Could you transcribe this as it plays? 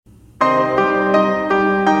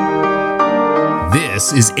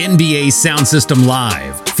This is NBA Sound System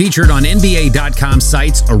Live, featured on NBA.com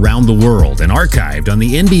sites around the world and archived on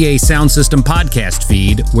the NBA Sound System podcast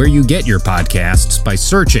feed, where you get your podcasts by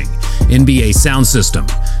searching NBA Sound System.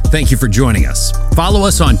 Thank you for joining us. Follow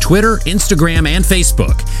us on Twitter, Instagram, and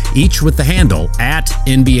Facebook, each with the handle at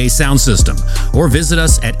NBA Sound System, or visit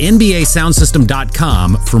us at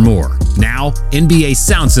NBASoundSystem.com for more. Now, NBA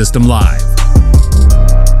Sound System Live.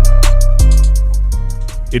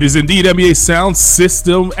 It is indeed NBA Sound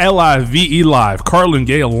System LIVE Live. Carlin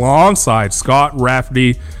Gay alongside Scott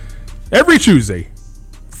Rafferty every Tuesday,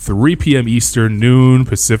 3 p.m. Eastern, noon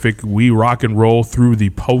Pacific. We rock and roll through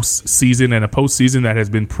the postseason, and a postseason that has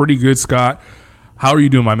been pretty good. Scott, how are you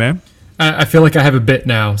doing, my man? I feel like I have a bit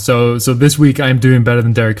now. So this week I'm doing better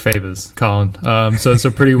than Derek Favors, Colin. So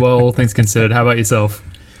pretty well, things considered. How about yourself?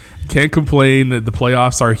 Can't complain. The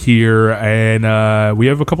playoffs are here, and we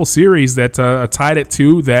have a couple series that tied at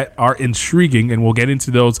 2 that are intriguing, and we'll get into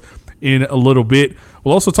those in a little bit.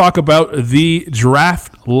 We'll also talk about the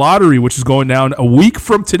draft lottery, which is going down a week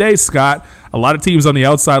from today, Scott. A lot of teams on the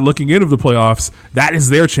outside looking into the playoffs. That is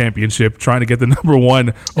their championship, trying to get the number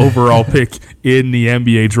 1 overall pick in the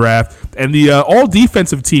NBA draft. And the all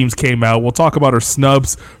defensive teams came out. We'll talk about our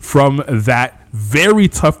snubs from that very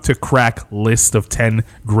tough to crack list of 10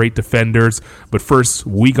 great defenders. But first,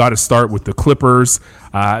 we got to start with the Clippers.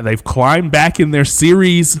 They've climbed back in their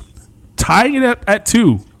series, tying it at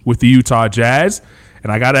 2 with the Utah Jazz.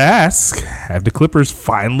 And I got to ask, have the Clippers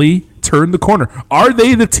finally turned the corner? Are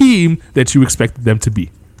they the team that you expected them to be?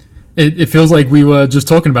 It feels like we were just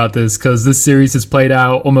talking about this, because this series has played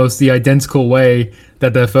out almost the identical way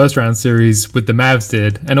that their first round series with the Mavs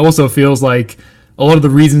did. And also feels like a lot of the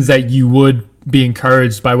reasons that you would be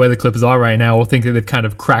encouraged by where the Clippers are right now, or think that they've kind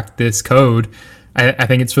of cracked this code, I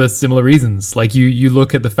think it's for similar reasons. Like you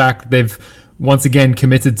look at the fact that they've once again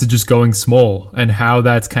committed to just going small, and how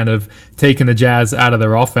that's kind of taken the Jazz out of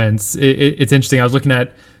their offense. It's interesting. I was looking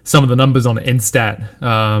at some of the numbers on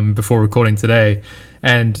Instat before recording today,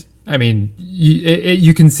 and I mean,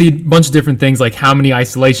 you can see a bunch of different things, like how many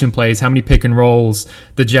isolation plays, how many pick and rolls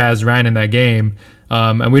the Jazz ran in that game.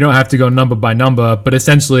 And we don't have to go number by number, but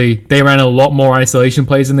essentially they ran a lot more isolation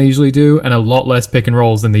plays than they usually do, and a lot less pick and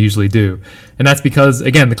rolls than they usually do. And that's because,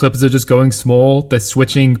 again, the Clippers are just going small. They're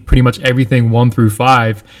switching pretty much everything 1 through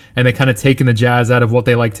 5, and they're kind of taking the Jazz out of what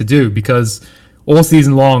they like to do, because all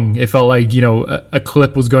season long, it felt like, a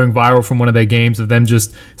clip was going viral from one of their games of them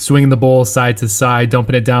just swinging the ball side to side,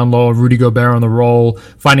 dumping it down low, Rudy Gobert on the roll,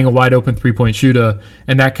 finding a wide open 3-point shooter.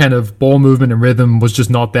 And that kind of ball movement and rhythm was just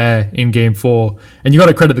not there in game 4. And you got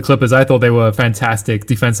to credit the Clippers. I thought they were fantastic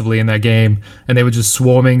defensively in that game, and they were just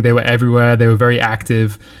swarming. They were everywhere. They were very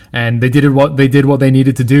active, and they did what they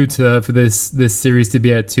needed to do for this series to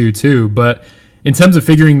be at 2-2. But in terms of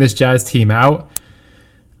figuring this Jazz team out,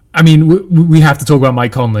 I mean, we have to talk about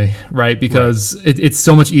Mike Conley, right? Because it's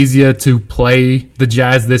so much easier to play the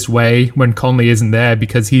Jazz this way when Conley isn't there,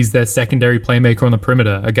 because he's their secondary playmaker on the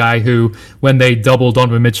perimeter, a guy who, when they double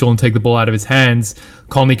Donovan Mitchell and take the ball out of his hands,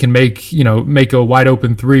 Conley can make a wide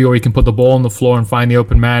open 3, or he can put the ball on the floor and find the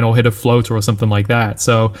open man, or hit a floater or something like that.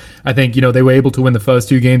 So I think, they were able to win the first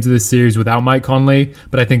 2 games of this series without Mike Conley,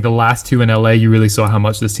 but I think the last 2 in LA, you really saw how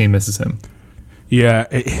much this team misses him. Yeah,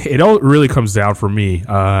 it all really comes down for me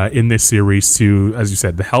in this series to, as you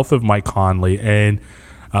said, the health of Mike Conley and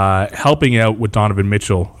helping out what Donovan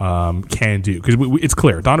Mitchell can do. Because it's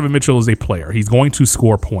clear, Donovan Mitchell is a player. He's going to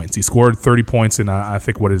score points. He scored 30 points in, I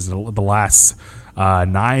think, what is the last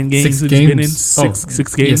 9 games that he's been in? Six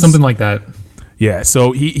games? Yeah, something like that. Yeah,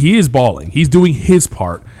 so he is balling. He's doing his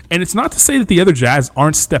part. And it's not to say that the other Jazz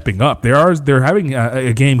aren't stepping up. They're having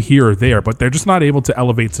a game here or there, but they're just not able to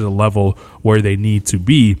elevate to the level where they need to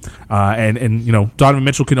be. And Donovan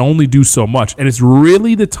Mitchell can only do so much. And it's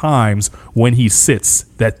really the times when he sits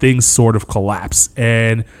that things sort of collapse.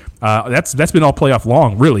 And that's been all playoff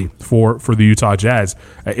long, really, for the Utah Jazz.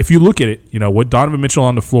 If you look at it, with Donovan Mitchell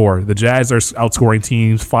on the floor, the Jazz are outscoring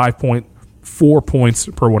teams 5.4 points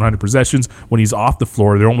per 100 possessions. When he's off the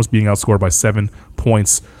floor, they're almost being outscored by 7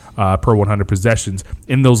 points per 100 possessions.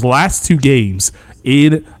 In those last 2 games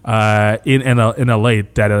in LA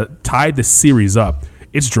that tied the series up,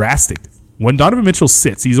 it's drastic. When Donovan Mitchell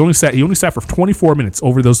sits, he only sat for 24 minutes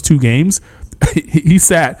over those 2 games. He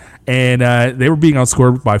sat, and they were being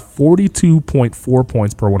outscored by 42.4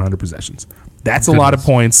 points per 100 possessions. That's a lot of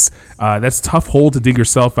points. That's a tough hole to dig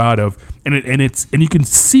yourself out of, and you can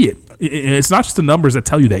see it. It's not just the numbers that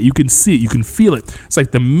tell you that. You can see it. You can feel it. It's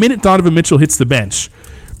like the minute Donovan Mitchell hits the bench,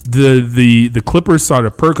 the Clippers sort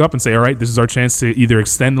of perk up and say, all right, this is our chance to either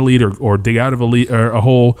extend the lead or dig out of a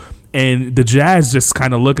hole. And the Jazz just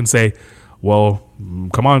kind of look and say, well,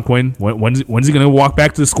 come on, Quinn. When's he going to walk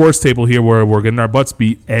back to the scores table here where we're getting our butts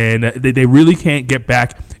beat? And they really can't get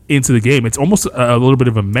back into the game. It's almost a little bit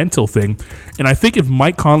of a mental thing. And I think if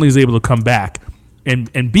Mike Conley is able to come back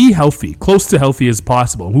and be healthy, close to healthy as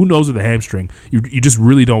possible, who knows with a hamstring? You just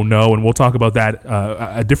really don't know. And we'll talk about that,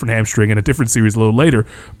 a different hamstring in a different series a little later.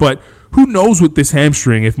 But who knows with this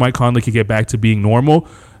hamstring if Mike Conley could get back to being normal?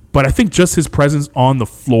 But I think just his presence on the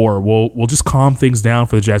floor will just calm things down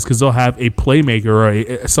for the Jazz because they'll have a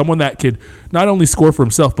playmaker or someone that could not only score for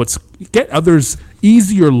himself but get others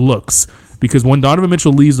easier looks. Because when Donovan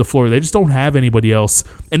Mitchell leaves the floor, they just don't have anybody else.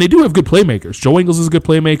 And they do have good playmakers. Joe Ingles is a good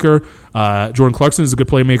playmaker. Jordan Clarkson is a good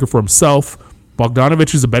playmaker for himself.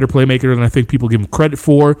 Bogdanovich is a better playmaker than I think people give him credit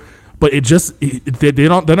for. But they're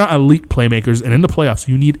not elite playmakers. And in the playoffs,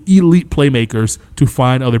 you need elite playmakers to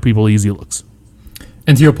find other people easy looks.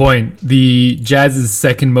 And to your point, the Jazz's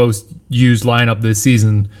second most used lineup this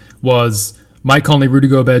season was Mike Conley, Rudy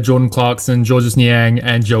Gobert, Jordan Clarkson, Georges Niang,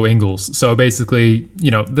 and Joe Ingles. So basically,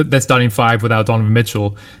 they're starting five without Donovan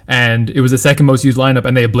Mitchell. And it was the second most used lineup,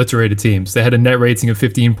 and they obliterated teams. They had a net rating of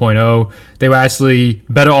 15.0. They were actually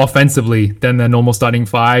better offensively than their normal starting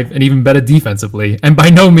five, and even better defensively. And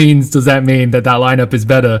by no means does that mean that lineup is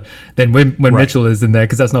better than when right. Mitchell is in there,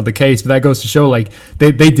 because that's not the case. But that goes to show,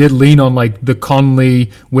 they did lean on, the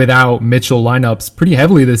Conley without Mitchell lineups pretty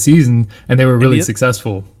heavily this season, and they were really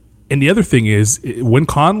successful. And the other thing is, when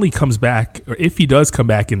Conley comes back, or if he does come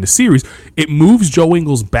back in the series, it moves Joe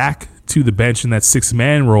Ingles back to the bench in that sixth,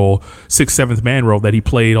 seventh man role that he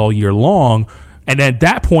played all year long. And at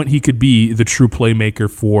that point, he could be the true playmaker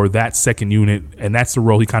for that second unit. And that's the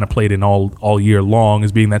role he kind of played in all year long,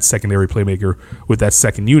 as being that secondary playmaker with that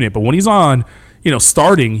second unit. But when he's on,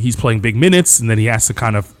 starting, he's playing big minutes, and then he has to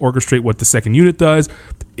kind of orchestrate what the second unit does.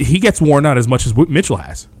 He gets worn out as much as Mitchell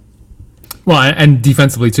has. Well, and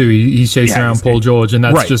defensively, too. He's chasing around Paul George, and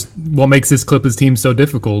that's right. Just what makes this Clippers team so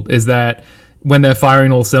difficult, is that when they're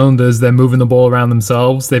firing all cylinders, they're moving the ball around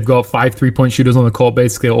themselves. They've got 5 3-point shooters on the court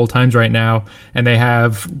basically at all times right now, and they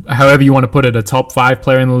have, however you want to put it, a top 5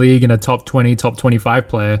 player in the league and a top 20, top 25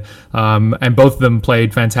 player, and both of them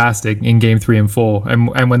played fantastic in Game 3 and 4.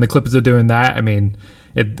 And when the Clippers are doing that,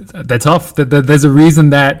 they're tough. There's a reason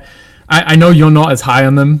that I know you're not as high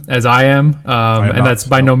on them as I am, and that's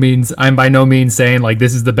by no means. I'm by no means saying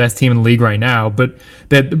this is the best team in the league right now. But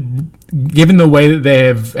that, given the way that they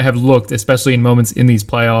have looked, especially in moments in these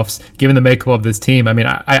playoffs, given the makeup of this team,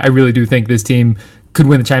 I really do think this team could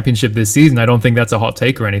win the championship this season. I don't think that's a hot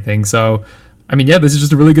take or anything. So, this is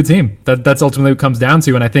just a really good team. That's ultimately what it comes down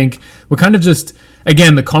to. And I think we're kind of just,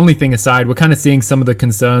 again, the Conley thing aside, we're kind of seeing some of the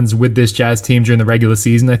concerns with this Jazz team during the regular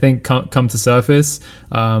season, I think, come to surface.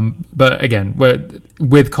 But again,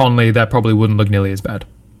 with Conley, that probably wouldn't look nearly as bad.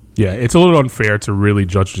 Yeah, it's a little unfair to really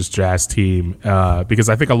judge this Jazz team because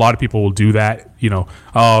I think a lot of people will do that.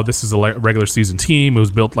 This is a regular season team. It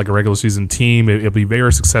was built like a regular season team. It'll be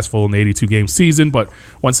very successful in the 82-game season, but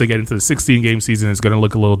once they get into the 16-game season, it's going to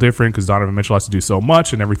look a little different because Donovan Mitchell has to do so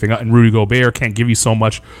much and everything. And Rudy Gobert can't give you so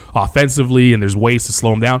much offensively, and there's ways to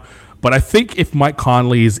slow him down. But I think if Mike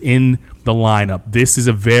Conley is in the lineup, this is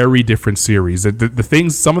a very different series.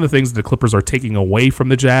 Some of the things the Clippers are taking away from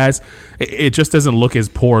the Jazz, it just doesn't look as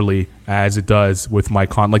poorly as it does with Mike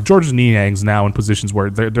Conley. Like Georges Niang's now in positions where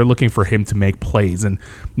they're looking for him to make plays. And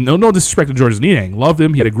no disrespect to Georges Niang, loved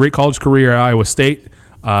him. He had a great college career at Iowa State,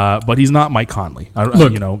 but he's not Mike Conley.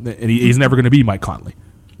 He's never going to be Mike Conley.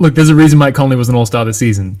 Look, there's a reason Mike Conley was an All-Star this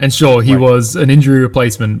season. And sure, he was an injury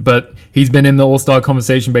replacement, but he's been in the All-Star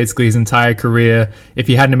conversation basically his entire career. If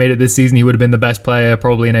he hadn't made it this season, he would have been the best player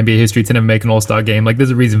probably in NBA history to never make an All-Star game. There's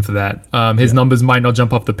a reason for that. His numbers might not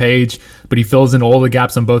jump off the page, but he fills in all the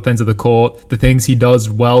gaps on both ends of the court. The things he does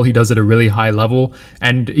well, he does at a really high level.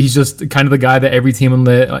 And he's just kind of the guy that every team in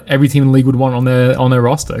the league would want on their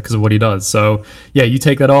roster because of what he does. So, yeah, you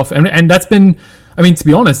take that off. And that's been... to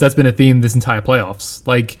be honest, that's been a theme this entire playoffs.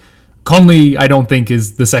 Conley, I don't think,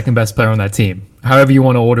 is the second best player on that team. However you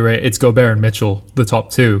want to order it, it's Gobert and Mitchell, the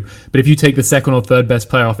top two. But if you take the second or third best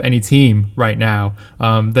player off any team right now,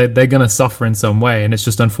 they're going to suffer in some way. And it's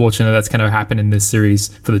just unfortunate that's kind of happened in this series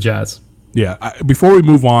for the Jazz. Yeah. Before we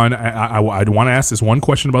move on, I want to ask this one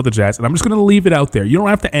question about the Jazz, and I'm just going to leave it out there. You don't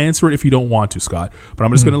have to answer it if you don't want to, Scott, but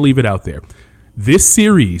I'm just going to leave it out there. This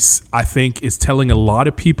series, I think, is telling a lot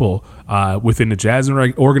of people within the Jazz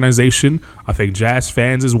organization, I think Jazz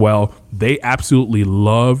fans as well, they absolutely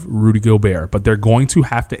love Rudy Gobert, but they're going to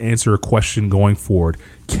have to answer a question going forward.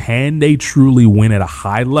 Can they truly win at a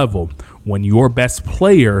high level when your best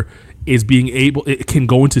player is it can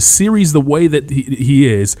go into series the way that he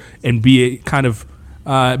is and be a kind of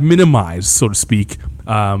minimized, so to speak,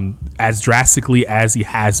 as drastically as he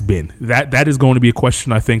has been. That is going to be a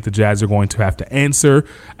question I think the Jazz are going to have to answer,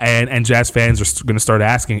 and Jazz fans are going to start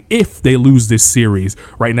asking if they lose this series.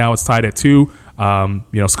 Right now it's tied at 2.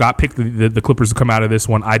 Scott picked the Clippers to come out of this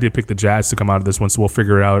one. I did pick the Jazz to come out of this one, so we'll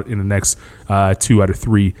figure it out in the next 2 out of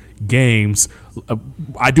 3 games.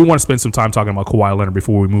 I do want to spend some time talking about Kawhi Leonard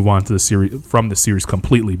before we move on to the series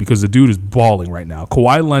completely, because the dude is balling right now.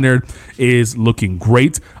 Kawhi Leonard is looking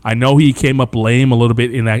great. I know he came up lame a little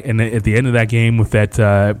bit at the end of that game with that.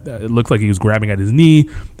 It looked like he was grabbing at his knee.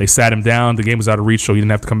 They sat him down. The game was out of reach, so he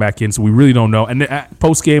didn't have to come back in. So we really don't know. And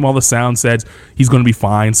post game, all the sound said he's going to be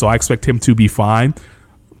fine. So I expect him to be fine.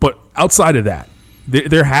 But outside of that,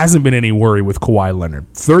 there hasn't been any worry with Kawhi Leonard.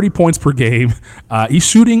 30 points per game. He's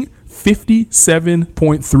shooting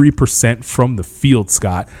 57.3% from the field,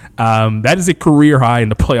 Scott. That is a career high in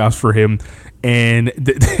the playoffs for him. And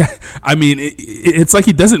it's like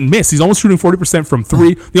he doesn't miss. He's almost shooting 40% from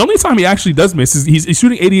 3. The only time he actually does miss is he's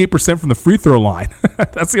shooting 88% from the free throw line.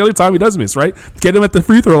 That's the only time he does miss, right? Get him at the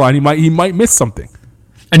free throw line, he might miss something.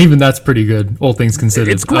 And even that's pretty good, all things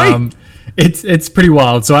considered. It's great. It's pretty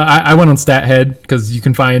wild. So I went on StatHead because you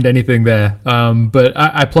can find anything there. But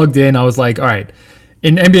I plugged in. I was like, all right,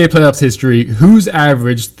 in NBA playoffs history, who's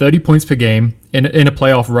averaged 30 points per game in a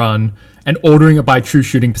playoff run, and ordering it by true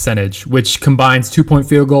shooting percentage, which combines 2-point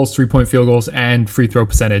field goals, 3-point field goals, and free throw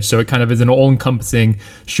percentage. So it kind of is an all-encompassing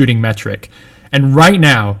shooting metric. And right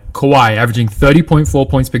now, Kawhi averaging 30.4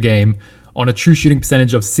 points per game on a true shooting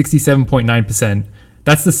percentage of 67.9%.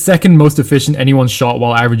 That's the second most efficient anyone's shot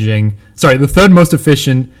while the third most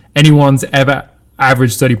efficient anyone's ever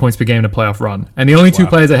averaged 30 points per game in a playoff run. And the only 2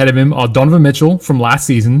 players ahead of him are Donovan Mitchell from last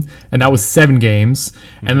season, and that was 7 games.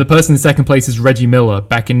 And the person in second place is Reggie Miller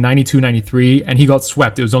back in 92-93, and he got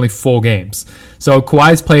swept. It was only 4 games. So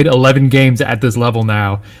Kawhi's played 11 games at this level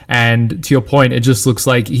now. And to your point, it just looks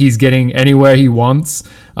like he's getting anywhere he wants.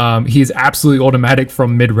 He is absolutely automatic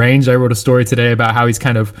from mid-range. I wrote a story today about how he's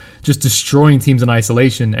kind of just destroying teams in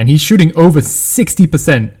isolation, and he's shooting over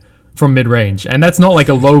 60% from mid-range, and that's not like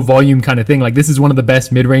a low volume kind of thing. Like, this is one of the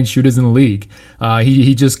best mid-range shooters in the league.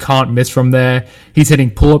 He just can't miss from there. He's hitting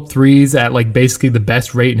pull-up threes at like basically the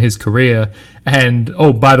best rate in his career. And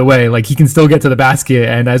oh, by the way, like, he can still get to the basket.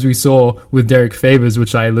 And as we saw with Derek Favors,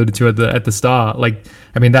 which I alluded to at the start, like,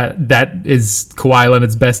 I mean, that is Kawhi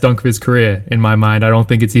Leonard's best dunk of his career in my mind. I don't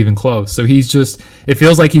think it's even close. So it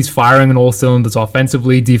feels like he's firing on all cylinders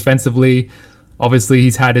offensively, defensively. Obviously,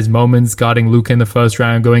 he's had his moments guarding Luka in the first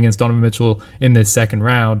round, going against Donovan Mitchell in this second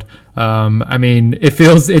round.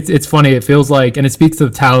 It's funny. It feels like, and it speaks to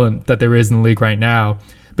the talent that there is in the league right now,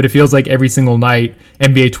 but it feels like every single night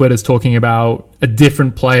NBA Twitter is talking about a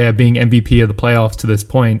different player being MVP of the playoffs to this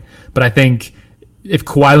point. But I think if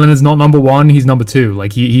Kawhi Leonard's not number 1, he's number 2.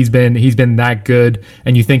 Like, he's been that good.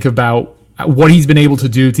 And you think about what he's been able to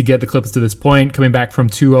do to get the Clippers to this point, coming back from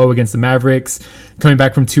 2-0 against the Mavericks, coming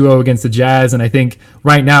back from 2-0 against the Jazz. And I think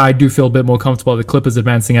right now I do feel a bit more comfortable with the Clippers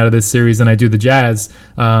advancing out of this series than I do the Jazz.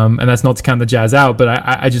 And that's not to count the Jazz out, but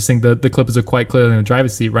I just think that the Clippers are quite clearly in the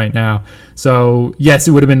driver's seat right now. So yes,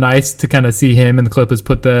 it would have been nice to kind of see him and the Clippers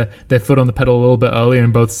put their foot on the pedal a little bit earlier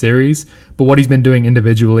in both series. But what he's been doing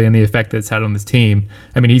individually and the effect that it's had on this team,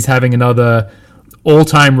 I mean, he's having another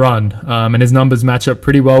all-time run, and his numbers match up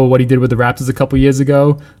pretty well with what he did with the Raptors a couple years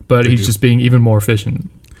ago, but he's just being even more efficient.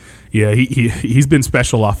 Yeah, he's been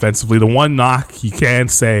special offensively. The one knock you can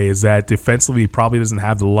say is that defensively he probably doesn't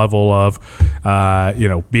have the level of,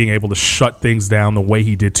 being able to shut things down the way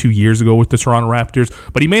he did 2 years ago with the Toronto Raptors.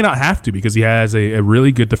 But he may not have to, because he has a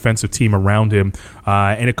really good defensive team around him,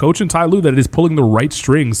 and a coach in Ty Lue that is pulling the right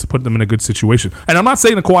strings to put them in a good situation. And I'm not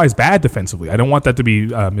saying that Kawhi is bad defensively. I don't want that to be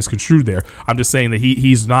misconstrued there. I'm just saying that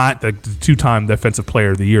he's not the 2-time defensive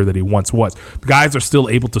player of the year that he once was. The guys are still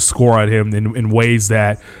able to score on him in ways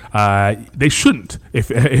that they shouldn't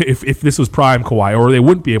if this was prime Kawhi, or they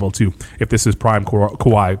wouldn't be able to if this is prime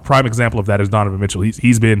Kawhi. Prime example of that is Donovan Mitchell.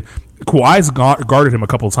 Kawhi's guarded him a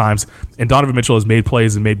couple of times, and Donovan Mitchell has made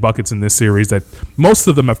plays and made buckets in this series that most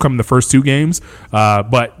of them have come in the first 2 games.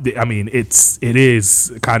 But I mean, it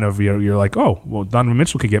is kind of, you're like, oh, well, Donovan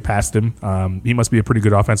Mitchell can get past him. He must be a pretty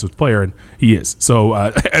good offensive player, and he is. So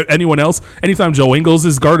anyone else, anytime Joe Ingles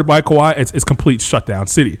is guarded by Kawhi, it's complete shutdown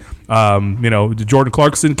city. Jordan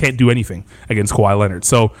Clarkson can't do anything against Kawhi Leonard.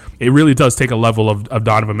 So it really does take a level of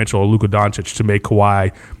Donovan Mitchell or Luka Doncic to make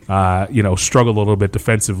Kawhi struggle a little bit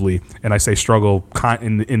defensively. And I say struggle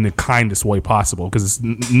in the kindest way possible, because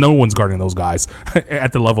no one's guarding those guys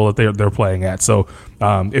at the level that they're playing at. So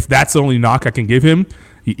if that's the only knock I can give him,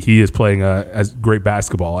 he is playing as great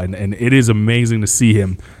basketball, and it is amazing to see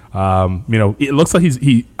him It looks like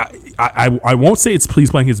I won't say he's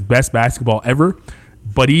playing his best basketball ever,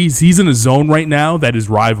 but he's in a zone right now that is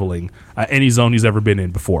rivaling any zone he's ever been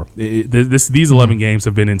in before. These 11 games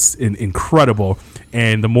have been incredible,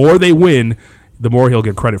 and the more they win, the more he'll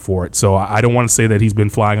get credit for it. So I don't want to say that he's been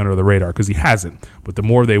flying under the radar, because he hasn't. But the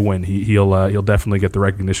more they win, he'll definitely get the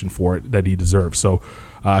recognition for it that he deserves. So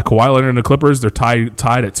Kawhi Leonard and the Clippers, they're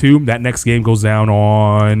tied at 2. That next game goes down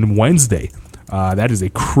on Wednesday. That is a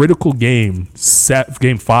critical game,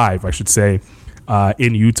 game 5, I should say,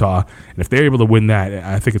 in Utah. And if they're able to win that,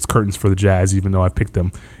 I think it's curtains for the Jazz, even though I picked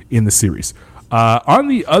them in the series. On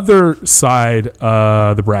the other side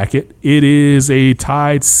of the bracket, it is a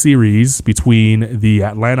tied series between the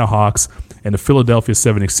Atlanta Hawks and the Philadelphia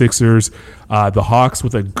 76ers. The Hawks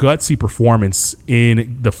with a gutsy performance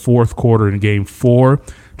in the fourth quarter in Game 4.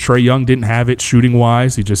 Trae Young didn't have it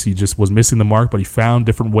shooting-wise. He just was missing the mark, but he found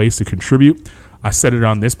different ways to contribute. I said it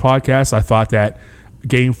on this podcast. I thought that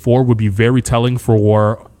Game 4 would be very telling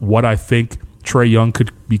for what I think Trae Young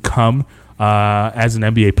could become as an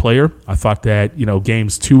NBA player. I thought that,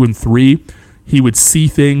 games 2 and 3, he would see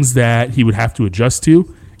things that he would have to adjust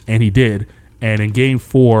to, and he did. And in Game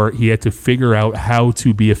 4, he had to figure out how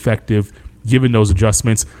to be effective given those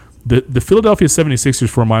adjustments. The Philadelphia 76ers,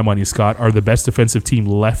 for my money, Scott, are the best defensive team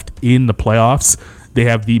left in the playoffs. They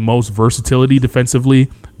have the most versatility defensively.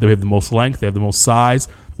 They have the most length. They have the most size.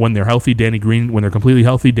 When they're healthy, when they're completely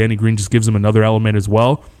healthy, Danny Green just gives them another element as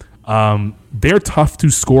well. They're tough to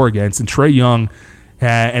score against, and Trae Young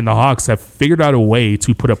and the Hawks have figured out a way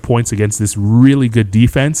to put up points against this really good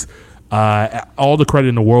defense. All the credit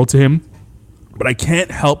in the world to him, but I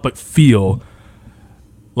can't help but feel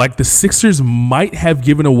like the Sixers might have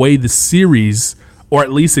given away the series, or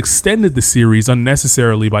at least extended the series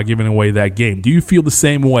unnecessarily by giving away that game. Do you feel the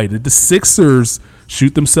same way? Did the Sixers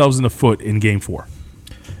shoot themselves in the foot in Game 4?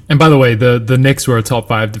 And by the way, the Knicks were a top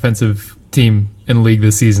 5 defensive team in the league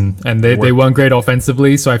this season, and they weren't great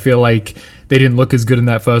offensively, so I feel like they didn't look as good in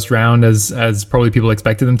that first round as probably people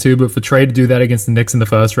expected them to. But for Trae to do that against the Knicks in the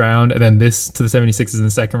first round, and then this to the 76ers in the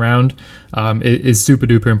second round, is super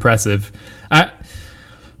duper impressive.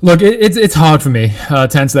 Look, it's hard for me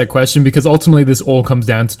to answer that question, because ultimately this all comes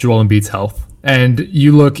down to Joel Embiid's health. And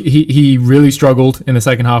you look, he really struggled in the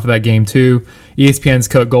second half of that game too. ESPN's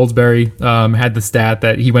Kurt Goldsberry had the stat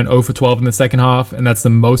that he went 0 for 12 in the second half, and that's the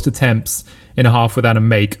most attempts in a half without a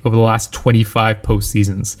make over the last 25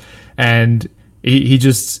 postseasons. And he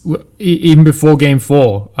just, even before Game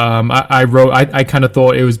 4, I kind of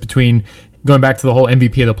thought it was between, going back to the whole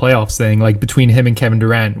MVP of the playoffs thing, like between him and Kevin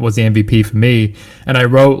Durant was the MVP for me. And I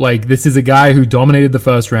wrote, like, this is a guy who dominated the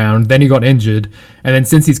first round, then he got injured, and then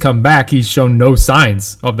since he's come back, he's shown no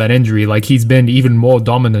signs of that injury. Like, he's been even more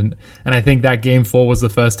dominant. And I think that Game 4 was the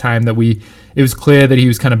first time that it was clear that he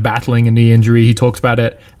was kind of battling a knee injury. He talked about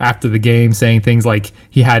it after the game, saying things like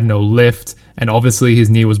he had no lift, and obviously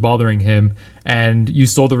his knee was bothering him. And you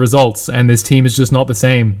saw the results, and this team is just not the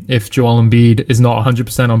same if Joel Embiid is not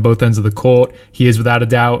 100% on both ends of the court. He is without a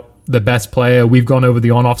doubt the best player. We've gone over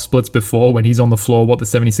the on-off splits before when he's on the floor, what the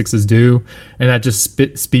 76ers do, and that just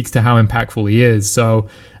speaks to how impactful he is. So,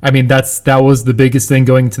 I mean, that was the biggest thing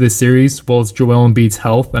going into this series, was Joel Embiid's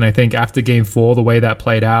health. And I think after Game 4, the way that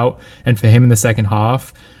played out, and for him in the second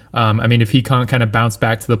half, I mean, if he can't kind of bounce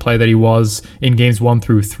back to the play that he was in games 1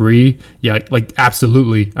 through 3, yeah, like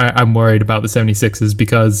absolutely, I'm worried about the 76ers,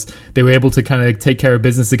 because they were able to kind of take care of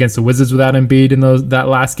business against the Wizards without Embiid in that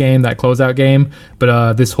last game, that closeout game.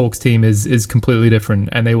 But this Hawks team is completely different,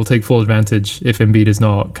 and they will take full advantage if Embiid is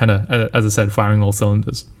not kind of, as I said, firing all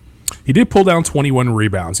cylinders. He did pull down 21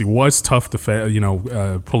 rebounds. He was tough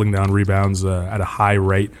to, pulling down rebounds at a high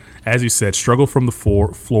rate. As you said, struggled from the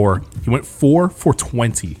floor. He went 4 for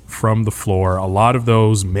 20 from the floor. A lot of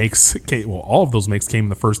those makes, all of those makes came in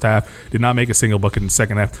the first half. Did not make a single bucket in the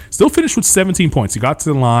second half. Still finished with 17 points. He got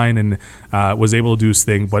to the line and was able to do his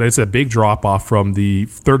thing, but it's a big drop off from the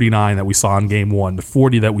 39 that we saw in Game 1, the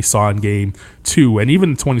 40 that we saw in Game 2, and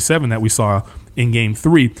even the 27 that we saw in Game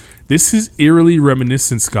 3. This is eerily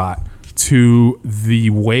reminiscent, Scott, to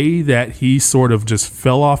the way that he sort of just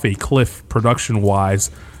fell off a cliff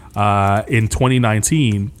production-wise in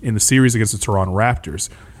 2019 in the series against the Toronto Raptors,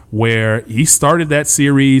 where he started that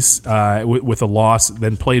series with a loss,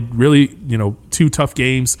 then played really, 2 tough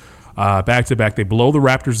games back-to-back. They blow the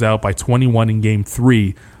Raptors out by 21 in Game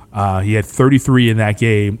 3. He had 33 in that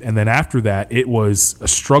game, and then after that, it was a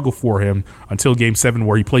struggle for him until Game 7,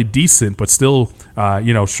 where he played decent, but still,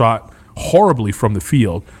 shot horribly from the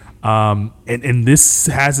field. And this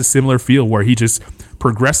has a similar feel, where he just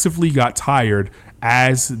progressively got tired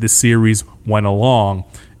as the series went along.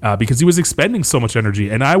 because he was expending so much energy.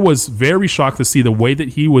 And I was very shocked to see the way that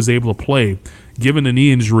he was able to play, given the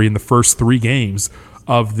knee injury in the first 3 games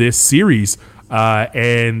of this series.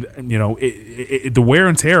 And you know, the wear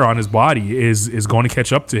and tear on his body is going to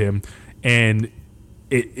catch up to him, and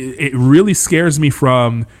it really scares me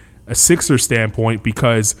from a Sixers standpoint,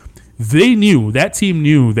 because that team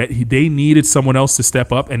knew that they needed someone else to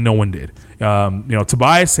step up, and no one did. You know,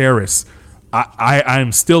 Tobias Harris,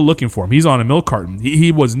 I'm still looking for him. He's on a milk carton.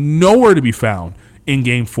 He was nowhere to be found in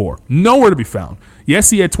Game 4. Nowhere to be found. Yes,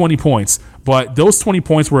 he had 20 points, but those 20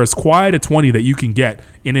 points were as quiet a 20 that you can get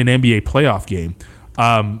in an NBA playoff game.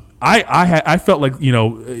 I felt like, you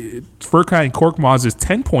know, Furkan and Korkmaz's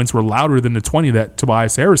 10 points were louder than the 20 that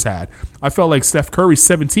Tobias Harris had. I felt like Steph Curry's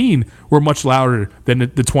 17 were much louder than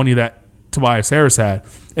the 20 that Tobias Harris had.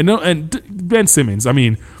 And Ben Simmons, I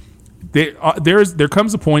mean, there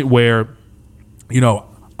comes a point where, you know,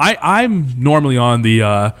 I'm normally on the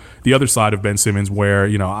other side of Ben Simmons, where,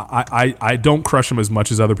 you know, I don't crush him as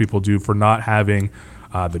much as other people do for not having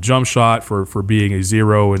the jump shot, for being a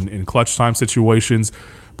zero in clutch time situations.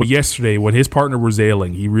 But yesterday, when his partner was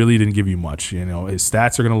ailing, he really didn't give you much. You know, his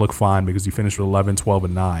stats are going to look fine because he finished with 11, 12,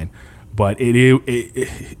 and 9. But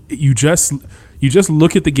you just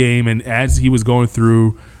look at the game, and as he was going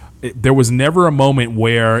through, there was never a moment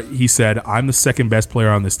where he said, "I'm the second best player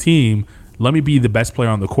on this team. Let me be the best player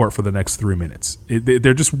on the court for the next 3 minutes."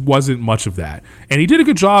 There just wasn't much of that. And he did a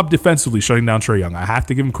good job defensively shutting down Trae Young. I have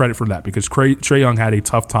to give him credit for that, because Trae Young had a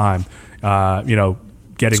tough time, you know,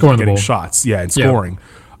 getting shots, and scoring.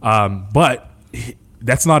 But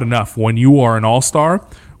that's not enough. When you are an all-star,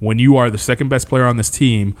 when you are the second best player on this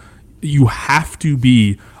team, you have to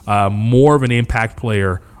be more of an impact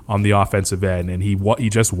player on the offensive end, and he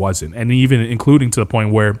just wasn't. And even including to the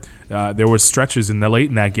point where there was stretches late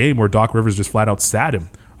in that game where Doc Rivers just flat out sat him.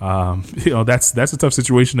 You know, that's a tough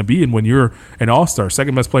situation to be in when you're an all-star,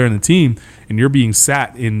 second best player in the team, and you're being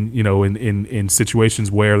sat in situations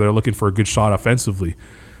where they're looking for a good shot offensively.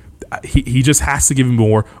 He just has to give him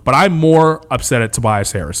more. But I'm more upset at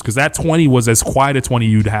Tobias Harris, because that 20 was as quiet a 20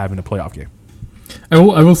 you'd have in a playoff game. I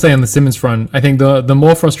will say on the Simmons front, I think the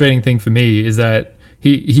more frustrating thing for me is that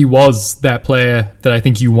he was that player that I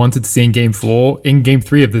think you wanted to see in Game 4, in Game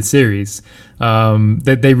 3 of the series.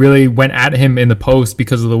 That they really went at him in the post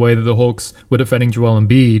because of the way that the Hawks were defending Joel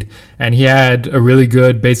Embiid, and he had a really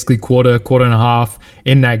good, basically quarter and a half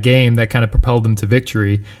in that game that kind of propelled them to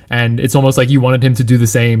victory. And it's almost like you wanted him to do the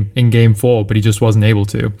same in Game 4, but he just wasn't able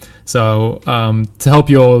to. So to help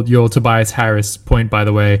your Tobias Harris point, by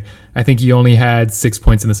the way, I think he only had 6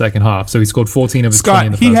 points in the second half, so he scored 14 of his 20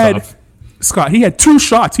 in the first half. Scott, he had 2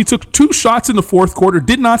 shots. He took 2 shots in the fourth quarter,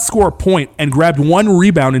 did not score a point, and grabbed 1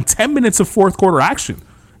 rebound in 10 minutes of fourth quarter action.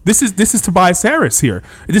 This is Tobias Harris here.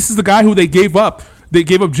 This is the guy who they gave up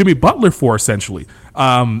Jimmy Butler for, essentially.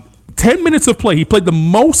 10 minutes of play. He played the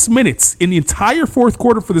most minutes in the entire fourth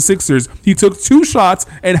quarter for the Sixers. He took 2 shots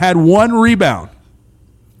and had 1 rebound.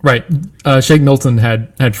 Right. Shake Milton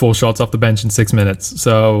had 4 shots off the bench in 6 minutes.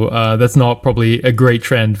 So that's not probably a great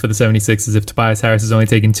trend for the 76ers if Tobias Harris is only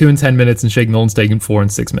taking 2 in 10 minutes and Shake Milton's taking 4 in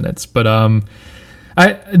 6 minutes. But I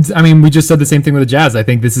mean, we just said the same thing with the Jazz. I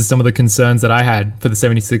think this is some of the concerns that I had for the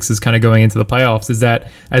 76ers kind of going into the playoffs, is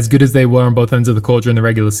that as good as they were on both ends of the court during the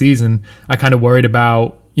regular season, I kind of worried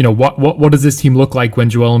about, you know, what does this team look like when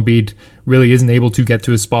Joel Embiid really isn't able to get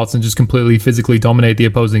to his spots and just completely physically dominate the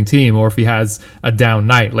opposing team, or if he has a down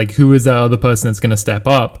night, like who is that other person that's going to step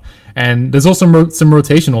up? And there's also some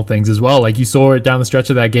rotational things as well. Like you saw it down the stretch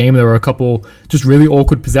of that game, there were a couple just really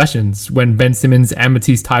awkward possessions when Ben Simmons and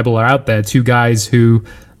Matisse Thybulle are out there, 2 guys who,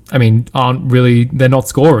 I mean, they're not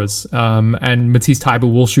scorers. And Matisse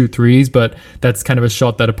Thybulle will shoot threes, but that's kind of a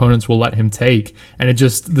shot that opponents will let him take. And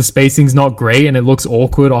the spacing's not great and it looks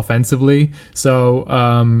awkward offensively. So,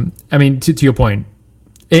 I mean, to your point,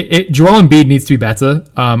 Joel Embiid needs to be better.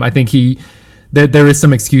 I think there is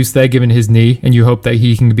some excuse there given his knee, and you hope that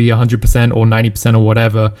he can be 100% or 90% or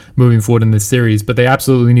whatever moving forward in this series. But they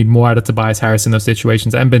absolutely need more out of Tobias Harris in those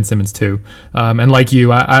situations, and Ben Simmons too. And like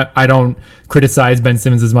you, I don't criticize Ben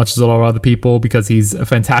Simmons as much as a lot of other people, because he's a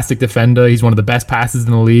fantastic defender. He's one of the best passers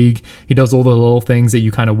in the league. He does all the little things that you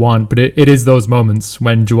kind of want. But it is those moments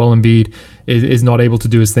when Joel Embiid is not able to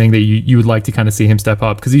do his thing that you would like to kind of see him step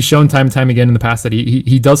up, because he's shown time and time again in the past that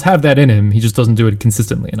he does have that in him. He just doesn't do it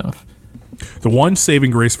consistently enough. The one saving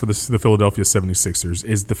grace for the Philadelphia 76ers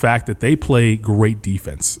is the fact that they play great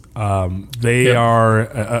defense. They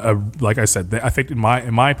are, like I said, I think in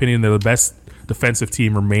my opinion, they're the best defensive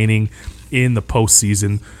team remaining in the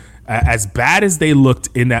postseason. As bad as they looked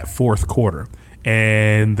in that fourth quarter,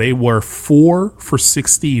 and they were 4 for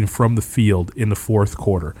 16 from the field in the fourth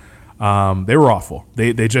quarter. They were awful.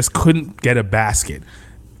 They just couldn't get a basket.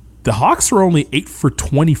 The Hawks were only 8 for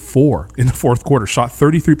 24 in the fourth quarter, shot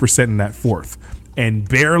 33% in that fourth, and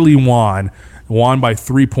barely won by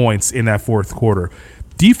 3 points in that fourth quarter.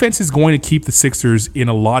 Defense is going to keep the Sixers in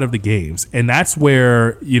a lot of the games, and that's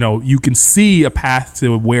where you can see a path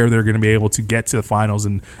to where they're going to be able to get to the finals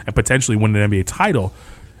and potentially win an NBA title.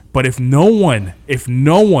 But if no one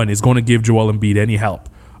is going to give Joel Embiid any help,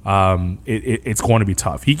 it's going to be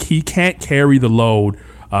tough. He can't carry the load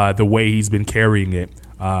the way he's been carrying it,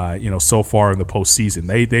 so far in the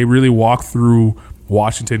postseason. They really walked through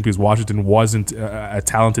Washington because Washington wasn't a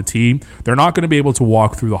talented team. They're not going to be able to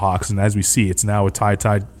walk through the Hawks, and as we see, it's now a tied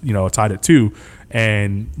at 2,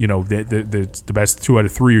 and the best 2 out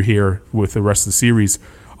of 3 are here with the rest of the series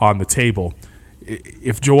on the table.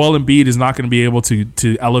 If Joel Embiid is not going to be able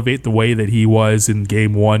to elevate the way that he was in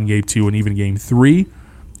Game 1, Game 2, and even Game 3,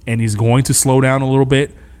 and he's going to slow down a little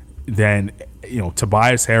bit, then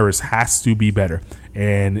Tobias Harris has to be better,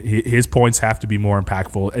 and his points have to be more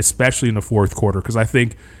impactful, especially in the fourth quarter, because I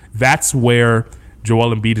think that's where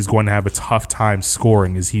Joel Embiid is going to have a tough time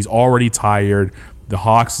scoring, is he's already tired. The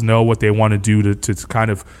Hawks know what they want to do to kind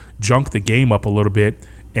of junk the game up a little bit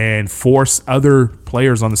and force other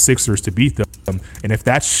players on the Sixers to beat them. And if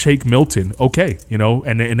that's Shake Milton, okay,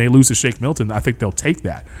 and they lose to Shake Milton, I think they'll take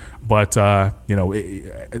that. But,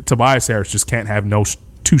 Tobias Harris just can't have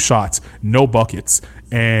 2 shots, no buckets,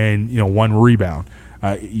 and 1 rebound.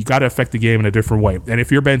 You got to affect the game in a different way. And if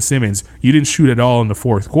you're Ben Simmons, you didn't shoot at all in the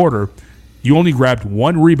fourth quarter. You only grabbed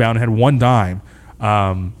 1 rebound and had 1 dime.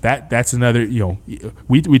 That's another.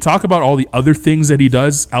 We talk about all the other things that he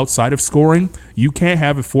does outside of scoring. You can't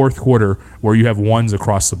have a fourth quarter where you have 1s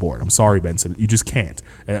across the board. I'm sorry, Ben Simmons, you just can't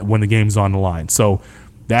when the game's on the line. So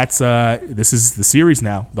that's this is the series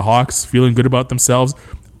now. The Hawks feeling good about themselves.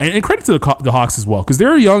 And credit to the Hawks as well, because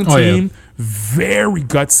they're a young team. Very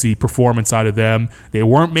gutsy performance out of them. They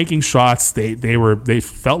weren't making shots. They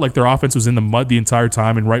felt like their offense was in the mud the entire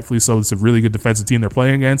time, and rightfully so. It's a really good defensive team they're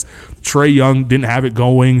playing against. Trae Young didn't have it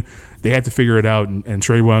going. They had to figure it out, and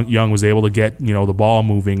Trae Young was able to get the ball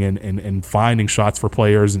moving and finding shots for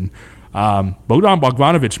players. And Bogdan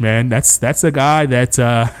Bogdanovic, man, that's a guy that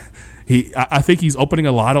I think he's opening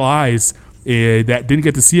a lot of eyes that didn't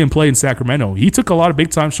get to see him play in Sacramento. He took a lot of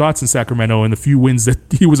big-time shots in Sacramento in the few wins that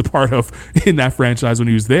he was a part of in that franchise when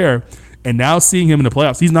he was there. And now seeing him in the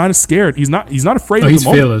playoffs, he's not as scared. He's not afraid of the moment. He's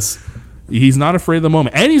fearless. He's not afraid of the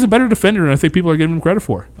moment. And he's a better defender than I think people are giving him credit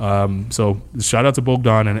for. So shout out to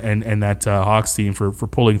Bogdan and that Hawks team for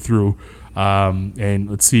pulling through. And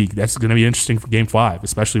let's see. That's going to be interesting for Game 5,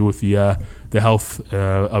 especially with the health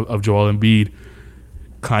of Joel Embiid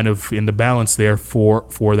kind of in the balance there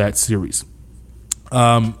for that series.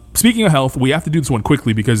 Speaking of health, we have to do this one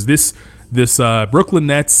quickly because this Brooklyn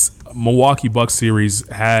Nets Milwaukee Bucks series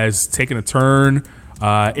has taken a turn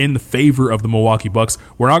in the favor of the Milwaukee Bucks.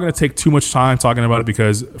 We're not going to take too much time talking about it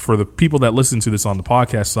because for the people that listen to this on the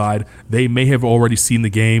podcast side, they may have already seen the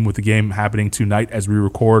game with the game happening tonight as we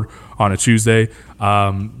record on a Tuesday.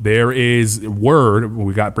 There is word,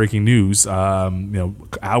 we got breaking news,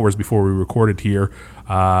 hours before we recorded here.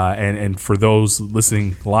 And for those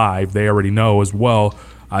listening live, they already know as well.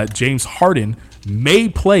 James Harden may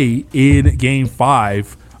play in Game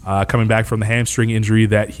 5, coming back from the hamstring injury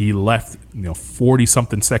that he left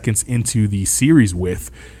 40-something seconds into the series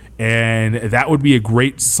with. And that would be a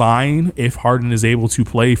great sign if Harden is able to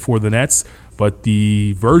play for the Nets. But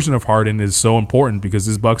the version of Harden is so important because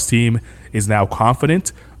this Bucks team is now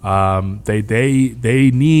confident.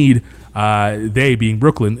 They need, they being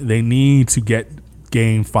Brooklyn, they need to get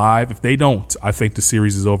Game 5. If they don't, I think the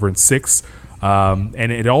series is over in 6. And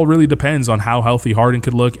it all really depends on how healthy Harden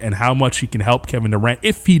could look and how much he can help Kevin Durant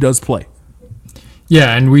if he does play.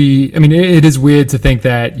 Yeah, and it is weird to think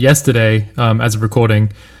that yesterday, as of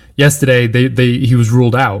recording, he was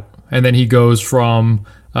ruled out, and then he goes from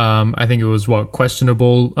I think it was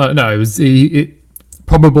questionable.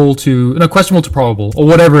 Probable to questionable to probable or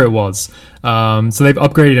whatever it was. So they've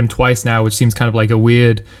upgraded him twice now, which seems kind of like a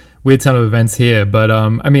weird turn of events here. But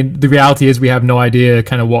the reality is we have no idea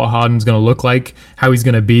kind of what Harden's going to look like, how he's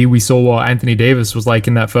going to be. We saw what Anthony Davis was like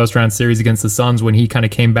in that first round series against the Suns when he kind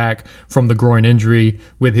of came back from the groin injury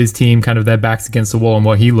with his team kind of their backs against the wall and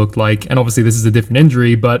what he looked like. And obviously this is a different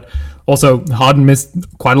injury, but Also, Harden missed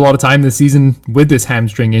quite a lot of time this season with this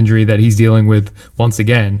hamstring injury that he's dealing with once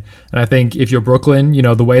again. And I think if you're Brooklyn,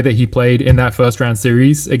 the way that he played in that first round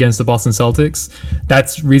series against the Boston Celtics,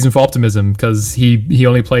 that's reason for optimism, because he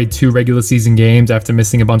only played 2 regular season games after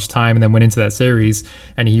missing a bunch of time and then went into that series,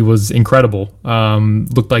 and he was incredible.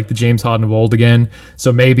 Looked like the James Harden of old again.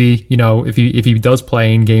 So maybe, if he does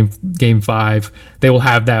play in game 5, they will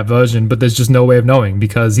have that version, but there's just no way of knowing,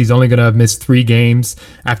 because he's only going to have missed 3 games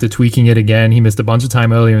after tweaking it again. He missed a bunch of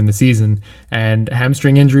time earlier in the season, and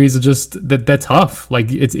hamstring injuries are just they're tough.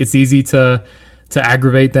 Like it's easy to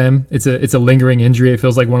aggravate them. It's a lingering injury. It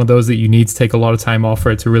feels like one of those that you need to take a lot of time off for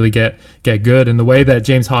it to really get good. And the way that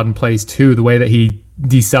James Harden plays too, the way that he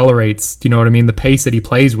decelerates, do you know what I mean? The pace that he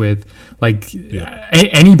plays with,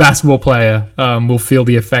 any basketball player will feel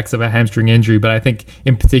the effects of a hamstring injury, but I think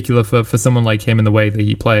in particular for someone like him and the way that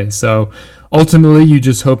he plays. So ultimately, you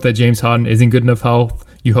just hope that James Harden is in good enough health.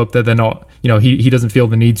 You hope that they're not, he doesn't feel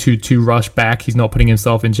the need to rush back. He's not putting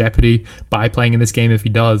himself in jeopardy by playing in this game if he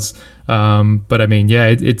does. But I mean, yeah,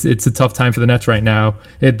 it's a tough time for the Nets right now.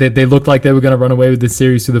 They looked like they were going to run away with this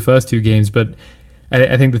series through the first 2 games, but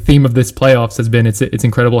I think the theme of this playoffs has been it's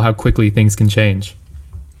incredible how quickly things can change.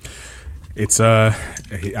 It's I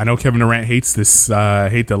know Kevin Durant hates this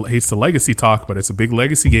hates the legacy talk, but it's a big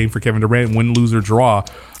legacy game for Kevin Durant. Win, lose, or draw.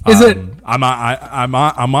 Is it? I'm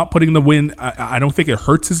not putting the win. I don't think it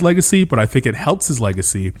hurts his legacy, but I think it helps his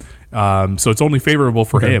legacy. So it's only favorable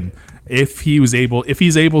for him if he's able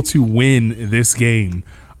to win this game.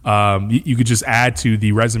 You could just add to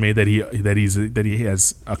the resume that he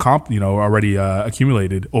has already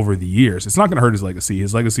accumulated over the years. It's not going to hurt his legacy.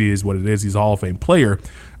 His legacy is what it is. He's a Hall of Fame player,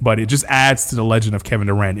 but it just adds to the legend of Kevin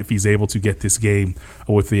Durant if he's able to get this game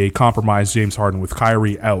with a compromised James Harden, with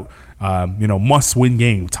Kyrie out. Must-win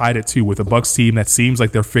game, tied at 2 with a Bucks team that seems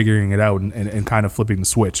like they're figuring it out and kind of flipping the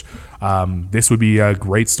switch. This would be a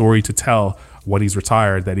great story to tell when he's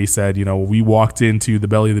retired, that he said, we walked into the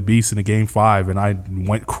belly of the beast in a game 5 and I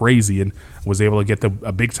went crazy and was able to get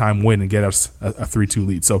a big time win and get us a 3-2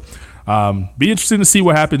 lead. So be interesting to see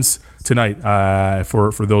what happens tonight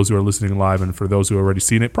for those who are listening live, and for those who have already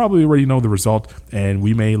seen it, probably already know the result, and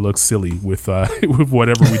we may look silly with with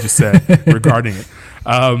whatever we just said regarding it.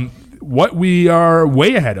 What we are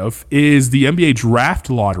way ahead of is the NBA draft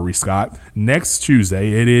lottery, Scott. Next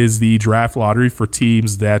Tuesday, it is the draft lottery for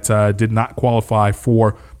teams that did not qualify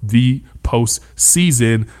for the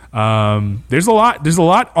postseason. There's a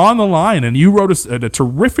lot on the line, and you wrote a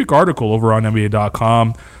terrific article over on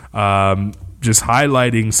NBA.com, just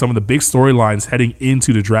highlighting some of the big storylines heading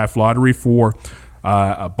into the draft lottery for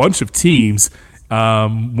a bunch of teams.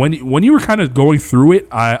 When you were kind of going through it,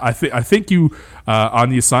 I think you on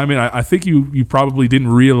the assignment, I think you probably didn't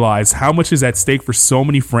realize how much is at stake for so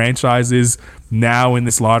many franchises now in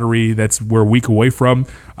this lottery that's we're a week away from.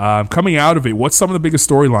 Coming out of it, what's some of the biggest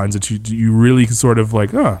storylines that you really can sort of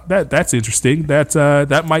like, that's interesting.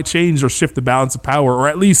 That might change or shift the balance of power, or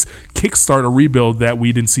at least kickstart a rebuild that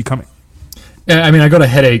we didn't see coming. Yeah, I mean, I got a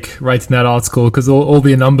headache writing that article because all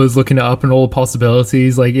the numbers, looking it up and all the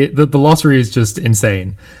possibilities, the lottery is just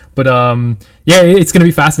insane. But it's going to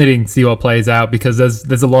be fascinating to see what plays out, because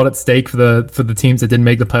there's a lot at stake for the teams that didn't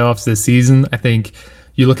make the playoffs this season. I think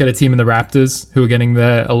you look at a team in the Raptors who are getting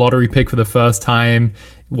a lottery pick for the first time.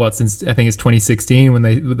 Since I think it's 2016 when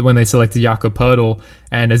they selected Jakob Poeltl,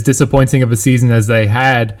 and as disappointing of a season as they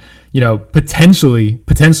had,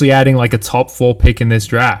 potentially adding like a top 4 pick in this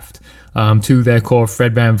draft. To their core,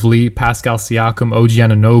 Fred VanVleet, Pascal Siakam, OG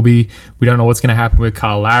Anunoby. We don't know what's going to happen with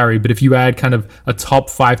Kyle Lowry, but if you add kind of a top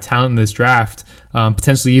 5 talent in this draft,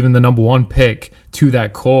 potentially even the number 1 pick to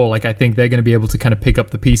that core, I think they're going to be able to kind of pick up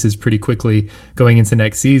the pieces pretty quickly going into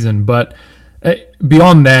next season. But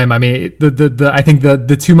beyond them, I mean, I think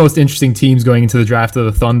the 2 most interesting teams going into the draft are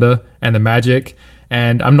the Thunder and the Magic.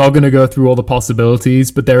 And I'm not going to go through all the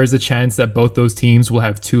possibilities, but there is a chance that both those teams will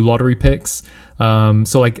have 2 lottery picks.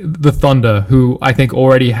 So like the Thunder, who I think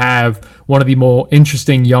already have one of the more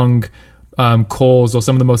interesting young cores, or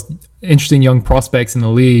some of the most interesting young prospects in the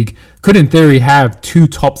league, could in theory have 2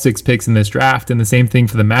 top 6 picks in this draft. And the same thing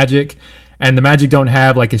for the Magic. And the Magic don't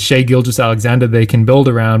have like a Shai Gilgeous-Alexander they can build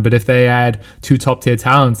around, but if they add 2 top tier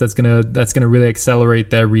talents, that's gonna really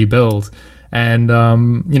accelerate their rebuild. And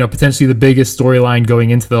potentially the biggest storyline going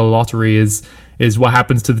into the lottery is what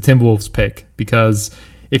happens to the Timberwolves pick, because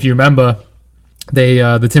if you remember,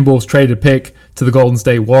 the Timberwolves traded a pick to the Golden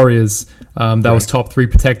State Warriors that was top 3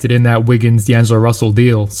 protected in that Wiggins D'Angelo Russell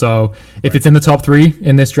deal. So if it's in the top 3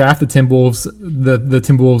 in this draft, the Timberwolves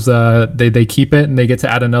they keep it, and they get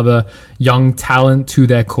to add another young talent to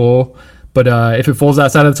their core. But if it falls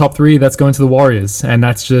outside of the top 3, that's going to the Warriors. And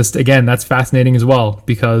that's just, again, that's fascinating as well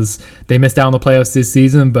because they missed out on the playoffs this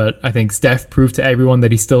season. But I think Steph proved to everyone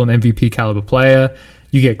that he's still an MVP caliber player.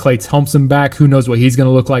 You get Klay Thompson back. Who knows what he's going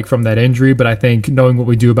to look like from that injury. But I think knowing what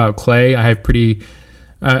we do about Klay, I have pretty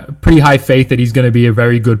high faith that he's going to be a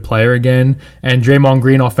very good player again. And Draymond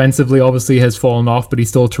Green offensively obviously has fallen off, but he's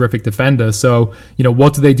still a terrific defender. So,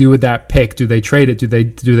 what do they do with that pick? Do they trade it? Do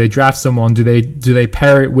they draft someone? Do they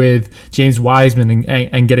pair it with James Wiseman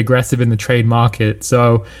and get aggressive in the trade market?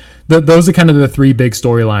 So those are kind of the 3 big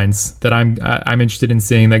storylines that I'm interested in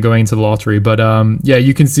seeing that going into the lottery. But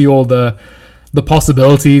you can see all the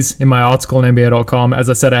possibilities in my article on NBA.com. As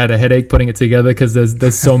I said, I had a headache putting it together because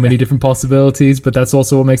there's so many different possibilities, but that's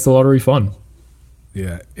also what makes the lottery fun.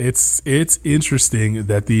 Yeah, it's interesting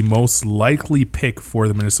that the most likely pick for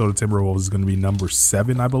the Minnesota Timberwolves is going to be number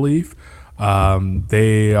 7, I believe.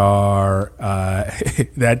 They are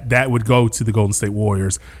that would go to the Golden State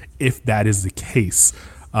Warriors if that is the case.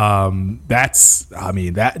 That's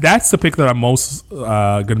the pick that I'm most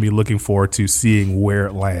going to be looking forward to seeing where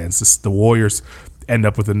it lands. The Warriors end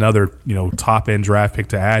up with another top end draft pick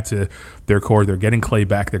to add to their core. They're getting Klay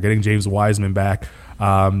back. They're getting James Wiseman back.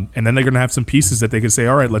 And then they're going to have some pieces that they can say,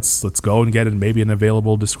 all right, let's go and get maybe an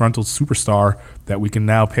available disgruntled superstar that we can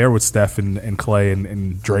now pair with Steph and Klay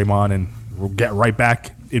and Draymond, and we'll get right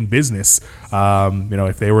back in business.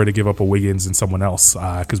 If they were to give up a Wiggins and someone else,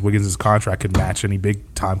 because Wiggins' contract could match any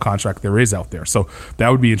big time contract there is out there. So that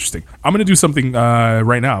would be interesting. I'm going to do something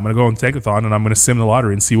right now. I'm going to go on Tankathon and I'm going to sim the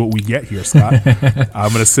lottery and see what we get here, Scott. I'm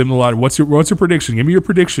going to sim the lottery. What's your prediction? Give me your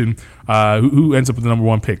prediction. Who ends up with the number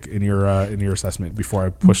 1 pick in your assessment before I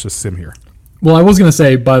push this sim here? Well, I was going to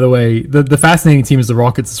say, by the way, the fascinating team is the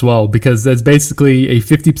Rockets as well, because there's basically a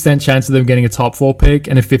 50% chance of them getting a top 4 pick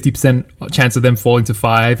and a 50% chance of them falling to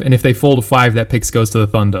 5. And if they fall to 5, that pick goes to the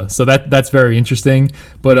Thunder. So that's very interesting.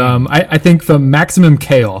 But I think for maximum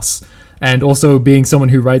chaos and also being someone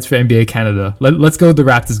who writes for NBA Canada, let's go with the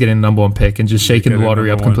Raptors getting the number 1 pick and just shaking the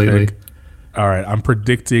lottery up completely. All right, I'm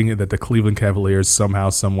predicting that the Cleveland Cavaliers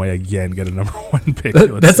somehow, some way again get a number 1 pick.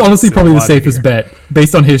 That's honestly probably the safest bet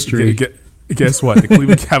based on history. Guess what? The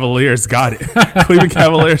Cleveland Cavaliers got it. Cleveland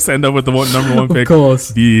Cavaliers end up with the number 1 pick. Of course.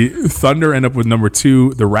 The Thunder end up with number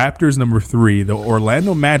 2. The Raptors number 3. The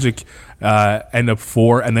Orlando Magic end up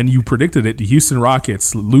 4. And then you predicted it. The Houston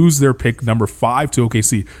Rockets lose their pick number 5 to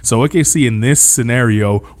OKC. So OKC in this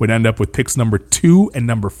scenario would end up with picks number 2 and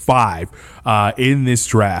number 5 in this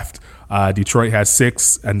draft. Detroit has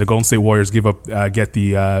 6, and the Golden State Warriors get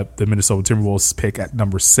the Minnesota Timberwolves pick at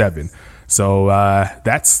number 7. So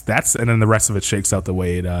that's and then the rest of it shakes out the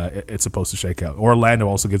way it's supposed to shake out. Orlando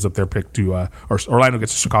also gives up their pick to or Orlando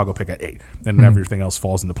gets a Chicago pick at 8, and everything else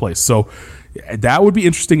falls into place. So that would be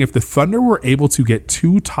interesting if the Thunder were able to get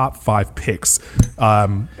 2 top 5 picks,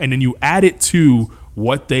 and then you add it to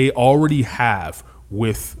what they already have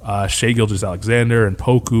with Shai Gilgeous-Alexander and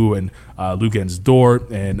Poku and Luguentz Dort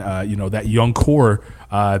and that young core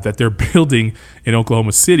that they're building in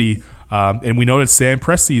Oklahoma City. And we know that Sam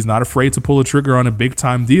Presti is not afraid to pull the trigger on a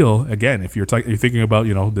big-time deal. Again, if you're thinking about,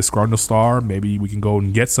 this disgruntled star, maybe we can go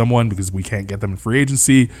and get someone because we can't get them in free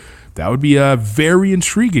agency. That would be very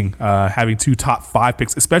intriguing, having 2 top 5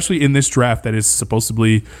 picks, especially in this draft that is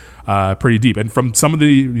supposedly pretty deep. And from some of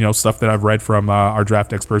the stuff that I've read from our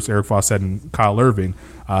draft experts, Eric Fawcett and Kyle Irving,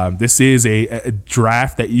 this is a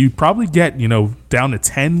draft that you probably get down to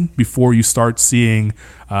 10 before you start seeing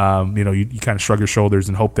you kind of shrug your shoulders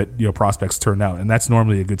and hope that prospects turn out, and that's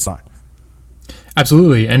normally a good sign.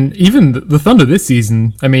 Absolutely. And even the Thunder this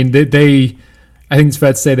season, I mean, they I think it's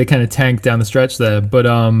fair to say they kind of tanked down the stretch there, but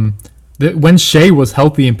when Shai was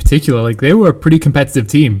healthy in particular, they were a pretty competitive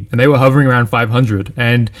team and they were hovering around 500,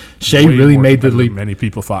 and Shai really made the leap. Many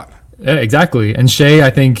people thought. Yeah, exactly. And Shai, I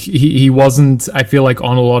think he wasn't, I feel like,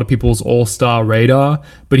 on a lot of people's all-star radar,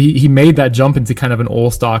 but he made that jump into kind of an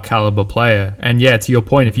all-star caliber player. And yeah, to your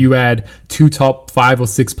point, if you add 2 top 5 or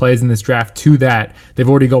 6 players in this draft to that, they've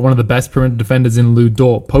already got one of the best perimeter defenders in Lu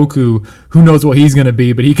Dort. Poku, who knows what he's going to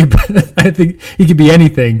be, but he could, I think he could be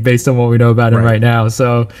anything based on what we know about him right now.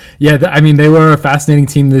 So yeah, they were a fascinating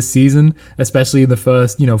team this season, especially in the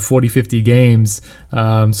first, 40, 50 games.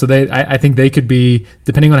 So I think they could be,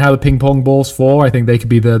 depending on how the ping pong balls fall, I think they could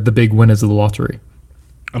be the big winners of the lottery.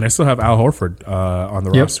 And they still have Al Horford on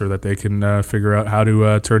the roster that they can figure out how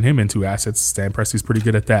to turn him into assets. Stan Presti's pretty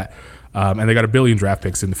good at that. And they got 1 billion draft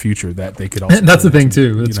picks in the future that they could also. That's the thing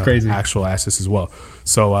too. It's crazy. Actual assets as well.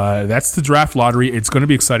 So that's the draft lottery. It's going to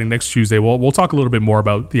be exciting next Tuesday. We'll talk a little bit more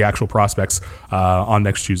about the actual prospects on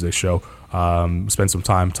next Tuesday's show. spend some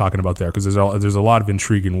time talking about there, because there's a lot of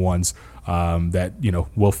intriguing ones that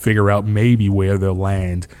we'll figure out maybe where they'll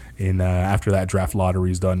land in after that draft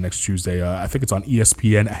lottery is done next Tuesday. I think it's on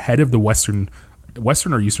ESPN ahead of the Western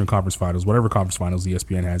or Eastern Conference Finals, whatever conference finals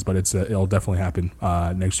ESPN has, but it'll definitely happen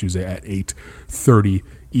next Tuesday at 8:30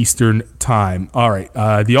 Eastern time. All right,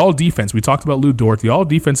 the all defense. We talked about Lou Dort. The all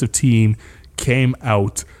defensive team came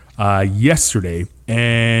out yesterday,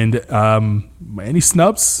 and any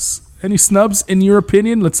snubs? Any snubs in your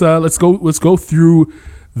opinion? Let's go through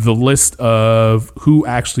the list of who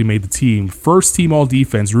actually made the team. First team all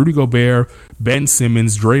defense: Rudy Gobert, Ben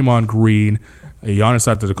Simmons, Draymond Green, Giannis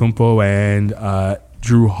Antetokounmpo, and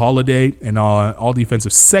Drew Holiday. And all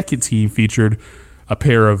defensive second team featured a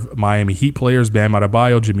pair of Miami Heat players: Bam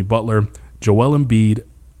Adebayo, Jimmy Butler, Joel Embiid,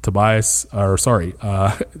 Matisse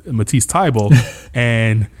Thybulle,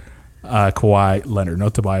 and Kawhi Leonard. No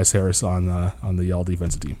Tobias Harris on the all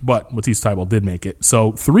defensive team, but Matisse Thybulle did make it.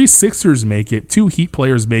 So 3 Sixers make it, 2 Heat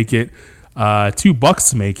players make it, 2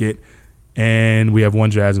 Bucks make it, and we have 1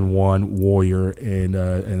 Jazz and 1 Warrior, and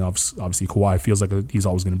obviously Kawhi feels like he's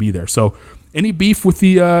always going to be there. So any beef with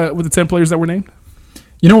the 10 players that were named?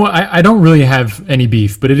 You know what? I don't really have any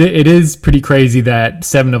beef, but it is pretty crazy that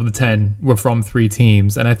 7 of the 10 were from 3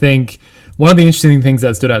 teams. And I think one of the interesting things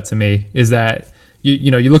that stood out to me is that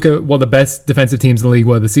you look at what the best defensive teams in the league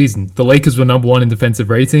were this season. The Lakers were number 1 in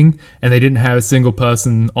defensive rating, and they didn't have a single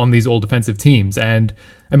person on these all defensive teams. And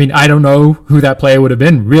I mean, I don't know who that player would have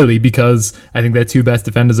been, really, because I think their 2 best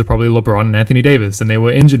defenders are probably LeBron and Anthony Davis, and they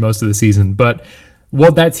were injured most of the season. But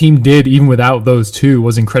what that team did, even without those 2,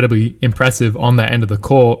 was incredibly impressive on that end of the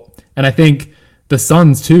court. And I think the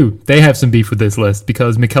Suns, too, they have some beef with this list,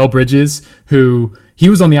 because Mikal Bridges, who he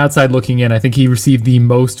was on the outside looking in, I think he received the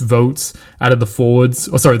most votes out of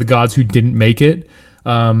the guards who didn't make it.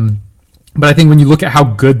 But I think when you look at how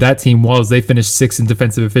good that team was, they finished 6th in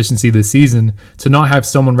defensive efficiency this season. To not have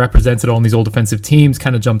someone represented on these all defensive teams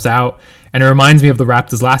kind of jumps out. And it reminds me of the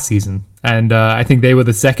Raptors last season. And I think they were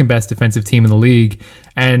the 2nd best defensive team in the league.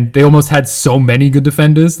 And they almost had so many good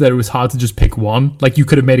defenders that it was hard to just pick one. Like, you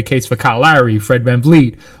could have made a case for Kyle Lowry, Fred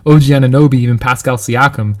VanVleet, OG Anunoby, even Pascal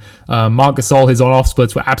Siakam. Marc Gasol, his on-off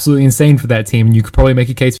splits were absolutely insane for that team, and you could probably make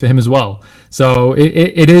a case for him as well. So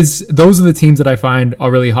those are the teams that I find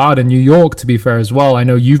are really hard. And New York, to be fair as well, I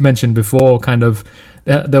know you've mentioned before, kind of,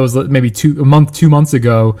 there was maybe 2 months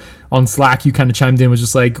ago on Slack, you kind of chimed in, was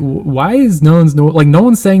just like, why is no one's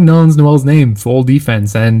saying Nerlens Noel's name for all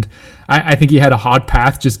defense? And I think he had a hard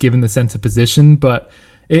path just given the sense of position, but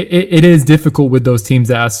it is difficult with those teams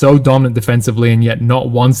that are so dominant defensively, and yet not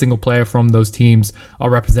one single player from those teams are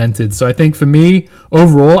represented. So I think for me,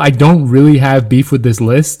 overall, I don't really have beef with this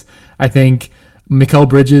list. I think Mikal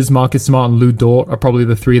Bridges, Marcus Smart, and Lou Dort are probably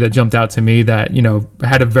the 3 that jumped out to me that,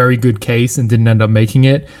 had a very good case and didn't end up making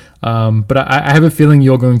it. But I have a feeling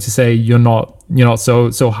you're going to say you're not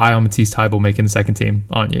so high on Matisse Thybulle making the second team,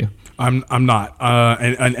 aren't you? I'm not,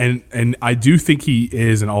 and I do think he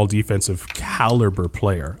is an all defensive caliber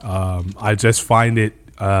player. I just find it.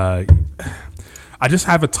 I just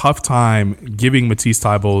have a tough time giving Matisse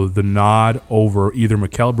Thybulle the nod over either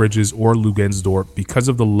Mikal Bridges or Luguentz Dort because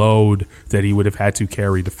of the load that he would have had to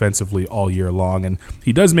carry defensively all year long. And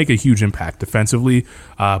he does make a huge impact defensively,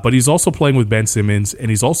 but he's also playing with Ben Simmons,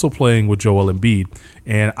 and he's also playing with Joel Embiid.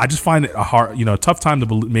 And I just find it a tough time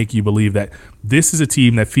to make you believe that this is a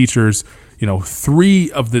team that features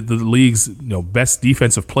 3 of the league's best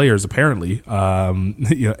defensive players, apparently, 3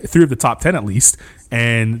 of the top 10 at least,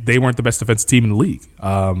 and they weren't the best defensive team in the league.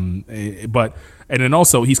 And then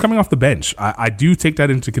also he's coming off the bench. I do take that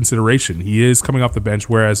into consideration. He is coming off the bench,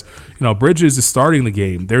 whereas Bridges is starting the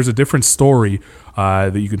game. There's a different story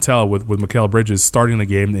that you can tell with Mikal Bridges starting the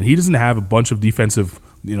game, and he doesn't have a bunch of defensive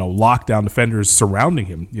lockdown defenders surrounding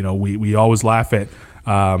him. We always laugh at.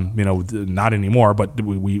 Not anymore, but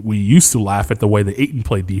we used to laugh at the way that Ayton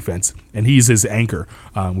played defense, and he's his anchor.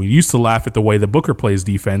 We used to laugh at the way that Booker plays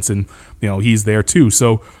defense, and he's there too.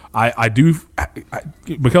 So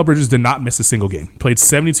Mikal Bridges did not miss a single game. Played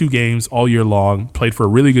 72 games all year long. Played for a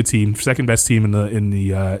really good team, 2nd best team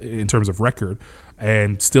in terms of record,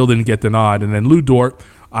 and still didn't get the nod. And then Lou Dort,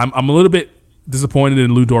 I'm a little bit disappointed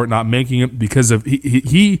in Lou Dort not making it because of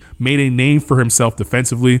he made a name for himself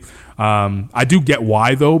defensively. I do get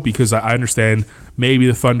why though, because I understand maybe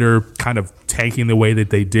the Thunder kind of tanking the way that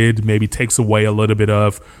they did maybe takes away a little bit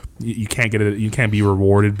of you can't be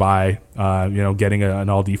rewarded by getting an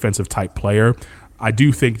all defensive type player. I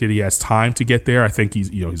do think that he has time to get there. I think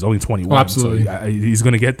he's only 21, absolutely. So he's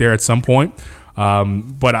going to get there at some point.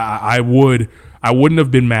 But I wouldn't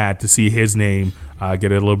have been mad to see his name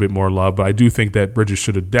get a little bit more love. But I do think that Bridges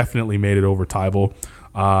should have definitely made it over Thibault.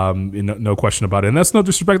 No question about it. And that's no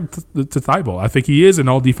disrespect to Thibault. I think he is an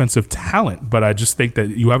all defensive talent, but I just think that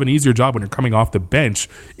you have an easier job when you're coming off the bench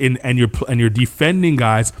and you're defending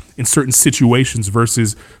guys in certain situations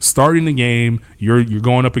versus starting the game. You're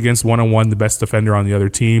going up against one-on-one the best defender on the other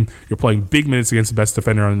team. You're playing big minutes against the best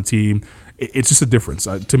defender on the team. It's just a difference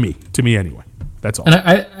to me anyway. That's all.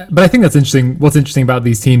 But I think that's interesting. What's interesting about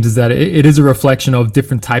these teams is that it is a reflection of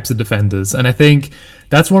different types of defenders. And I think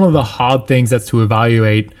that's one of the hard things that's to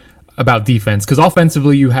evaluate about defense. Because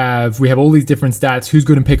offensively, we have all these different stats. Who's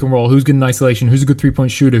good in pick and roll? Who's good in isolation? Who's a good three-point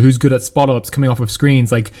shooter? Who's good at spot-ups coming off of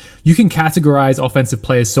screens? Like, you can categorize offensive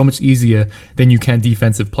players so much easier than you can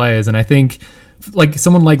defensive players. And I think like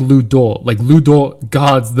someone like Lou Dort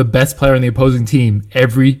guards the best player on the opposing team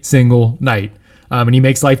every single night. And he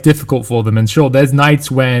makes life difficult for them. And sure, there's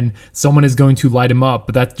nights when someone is going to light him up,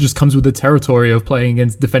 but that just comes with the territory of playing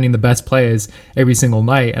against defending the best players every single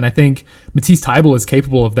night. And I think Matisse Thybulle is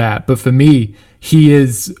capable of that. But for me, he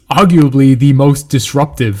is arguably the most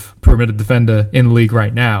disruptive perimeter defender in the league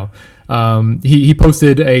right now. He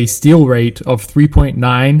posted a steal rate of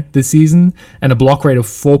 3.9 this season and a block rate of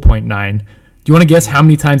 4.9. Do you want to guess how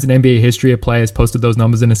many times in NBA history a player has posted those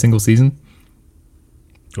numbers in a single season?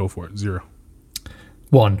 Go for it. 0.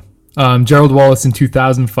 1. Gerald Wallace in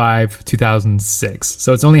 2005, 2006.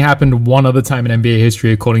 So it's only happened one other time in NBA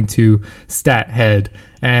history, according to StatHead.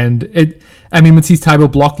 And Matisse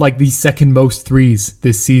Thybulle blocked like the second most threes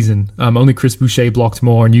this season. Only Chris Boucher blocked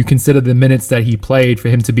more. And you consider the minutes that he played for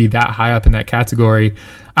him to be that high up in that category.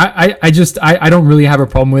 I don't really have a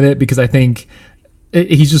problem with it because I think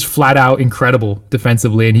he's just flat out incredible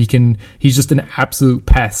defensively, and he's just an absolute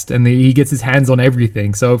pest, and he gets his hands on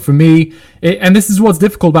everything. So for me, and this is what's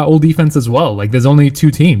difficult about all defense as well. Like, there's only 2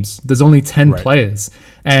 teams, there's only 10 players,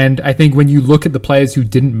 and I think when you look at the players who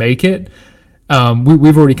didn't make it,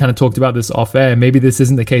 we've already kind of talked about this off air. Maybe this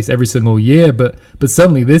isn't the case every single year, but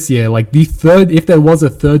certainly this year, like if there was a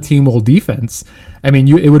third team all defense, I mean,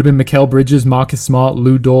 it would have been Mikal Bridges, Marcus Smart,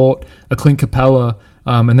 Lou Dort, a Clint Capella.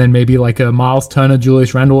 And then maybe like a Miles Turner,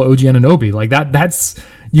 Julius Randle, OG Anunoby. Like that's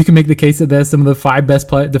you can make the case that there's some of the 5 best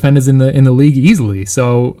defenders in the league easily.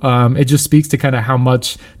 So it just speaks to kind of how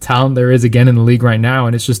much talent there is again in the league right now,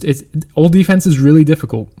 and it's all defense is really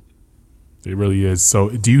difficult. It really is. So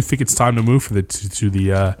do you think it's time to move to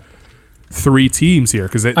the 3 teams here?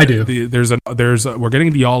 Because I do. We're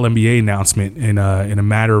getting the All NBA announcement in a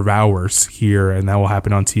matter of hours here, and that will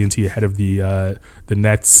happen on TNT ahead of the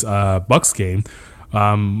Nets Bucks game.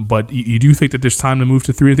 But you do think that there's time to move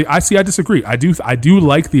to 3? I disagree. I do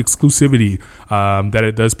like the exclusivity that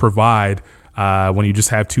it does provide when you just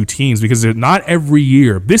have 2 teams, because not every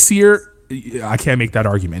year. This year, I can't make that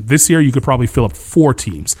argument. This year, you could probably fill up 4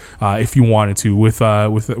 teams if you wanted to, with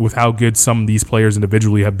how good some of these players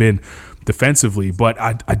individually have been defensively. But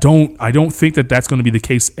I don't think that that's going to be the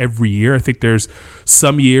case every year. I think there's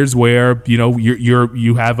some years where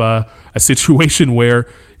you have a situation where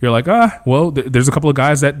you're like, there's a couple of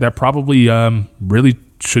guys that probably really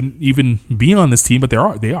shouldn't even be on this team, but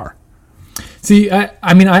they are. See,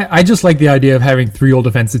 I just like the idea of having 3 all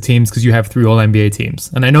defensive teams because you have 3 all NBA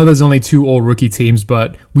teams. And I know there's only 2 all rookie teams,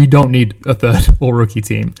 but we don't need a third all rookie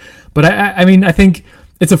team. But I think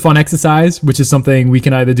it's a fun exercise, which is something we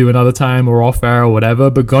can either do another time or off air or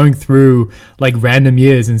whatever. But going through like random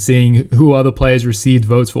years and seeing who other players received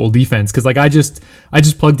votes for all defense, because like I just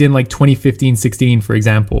plugged in like 2015-16 for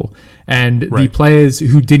example, and the players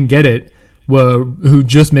who didn't get it who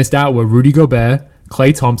just missed out were Rudy Gobert,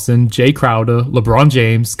 Klay Thompson, Jay Crowder, LeBron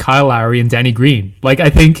James, Kyle Lowry, and Danny Green. Like, I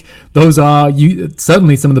think those are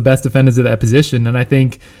certainly some of the best defenders at that position. And I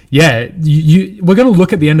think, we're going to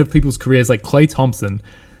look at the end of people's careers like Klay Thompson.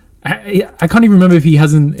 I can't even remember if he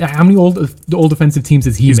hasn't. How many all defensive teams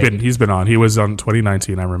has he made? He's been on. He was on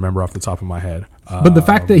 2019. I remember off the top of my head. But the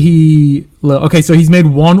fact that so he's made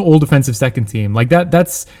 1 all defensive second team, like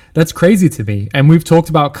that's crazy to me. And we've talked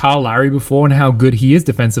about Kyle Lowry before and how good he is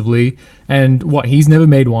defensively, and he's never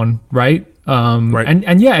made 1, right? Right.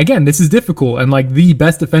 And again, this is difficult, and like the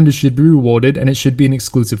best defenders should be rewarded, and it should be an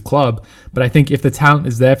exclusive club. But I think if the talent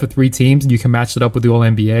is there for 3 teams and you can match it up with the All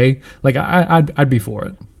NBA, like I'd be for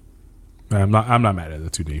it. I'm not mad at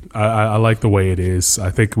it too deep. I like the way it is.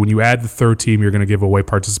 I think when you add the 3rd team, you're going to give away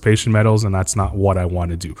participation medals, and that's not what I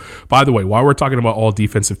want to do. By the way, while we're talking about all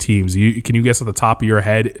defensive teams, can you guess at the top of your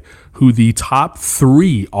head who the top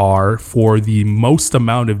 3 are for the most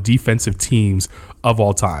amount of defensive teams of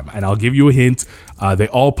all time. And I'll give you a hint. They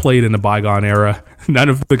all played in the bygone era. None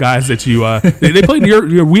of the guys that you they played in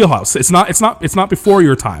your wheelhouse. It's not before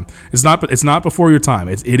your time. It's not before your time.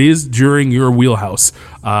 It is during your wheelhouse.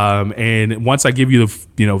 And once I give you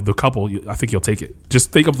the couple, I think you'll take it.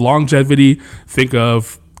 Just think of longevity. Think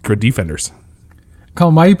of good defenders.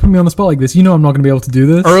 Colin, why are you putting me on the spot like this? You know I'm not going to be able to do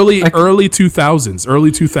this. Early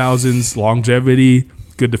 2000s longevity,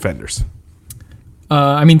 good defenders.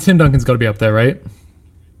 I mean, Tim Duncan's got to be up there, right?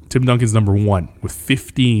 Tim Duncan's number 1 with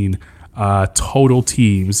 15 total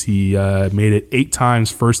teams. He made it 8 times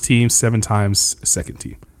first team, 7 times second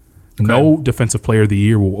team. Okay. No Defensive Player of the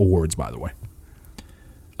Year awards, by the way.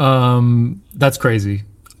 That's crazy.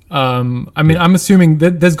 I mean, I'm assuming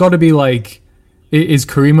that there's got to be like, is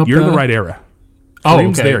Kareem up there? You're in the right era.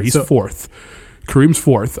 Kareem's there. He's 4th. Kareem's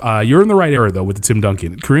 4th. You're in the right era, though, with the Tim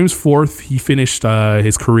Duncan. Kareem's 4th. He finished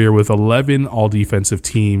his career with 11 all-defensive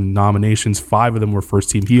team nominations. 5 of them were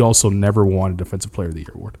first team. He also never won a Defensive Player of the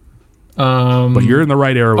Year award. But you're in the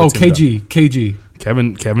right era with Tim KG.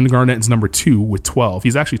 Kevin Garnett is number 2 with 12.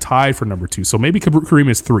 He's actually tied for number 2. So maybe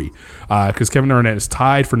Kareem is 3 because Kevin Garnett is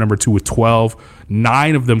tied for number 2 with 12.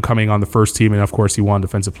 9 of them coming on the first team. And, of course, he won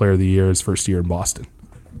Defensive Player of the Year his first year in Boston.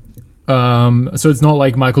 So it's not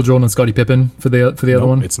like Michael Jordan and Scottie Pippen for the other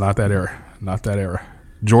one? It's not that era. Not that era.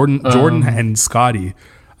 Jordan and Scottie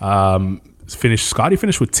Scottie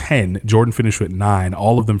finished with 10. Jordan finished with 9.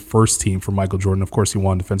 All of them first team for Michael Jordan. Of course, he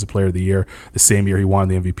won Defensive Player of the Year the same year he won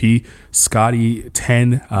the MVP. Scottie,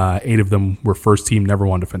 10. 8 of them were first team, never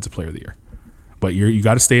won Defensive Player of the Year. But you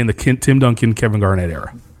got to stay in the Tim Duncan, Kevin Garnett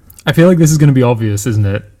era. I feel like this is going to be obvious, isn't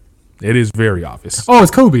it? It is very obvious. Oh,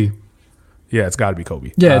 it's Kobe. Yeah, it's got to be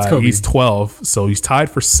Kobe. Yeah, it's Kobe. He's 12, so he's tied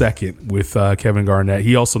for second with Kevin Garnett.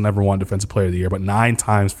 He also never won Defensive Player of the Year, but 9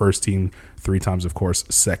 times first team, 3 times, of course,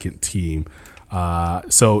 second team.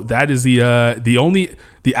 So that is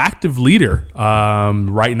the active leader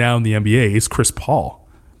right now in the NBA is Chris Paul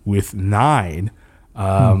with 9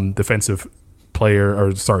 defensive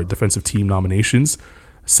team nominations.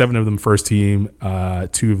 7 of them first team,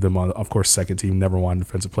 2 of them, of course, second team. Never won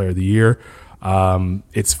Defensive Player of the Year.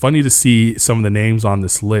 It's funny to see some of the names on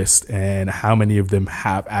this list and how many of them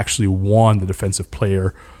have actually won the Defensive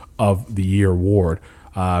Player of the Year award.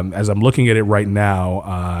 As I'm looking at it right now,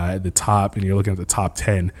 at the top, and you're looking at the top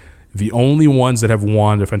 10, the only ones that have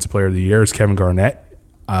won Defensive Player of the Year is Kevin Garnett,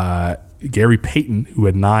 Gary Payton, who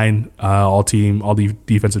had 9 all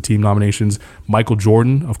defensive team nominations, Michael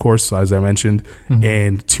Jordan, of course, as I mentioned,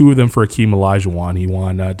 and 2 of them for Hakeem Olajuwon. He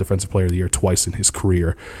won Defensive Player of the Year twice in his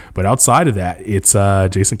career. But outside of that, it's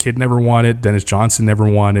Jason Kidd never won it, Dennis Johnson never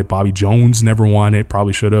won it, Bobby Jones never won it,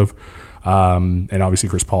 probably should have. And obviously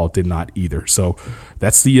Chris Paul did not either. So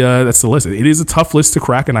that's the list. It is a tough list to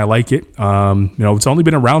crack, and I like it. It's only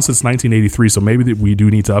been around since 1983, so maybe we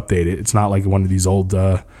do need to update it. It's not like one of these old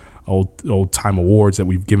time awards that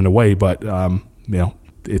we've given away, but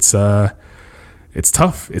it's tough.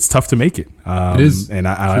 It's tough to make it. It is, and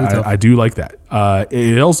I do like that.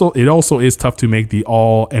 It also is tough to make the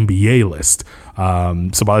All NBA list.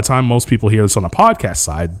 So by the time most people hear this on the podcast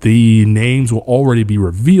side, the names will already be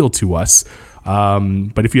revealed to us.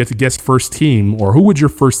 But if you had to guess first team, or who would your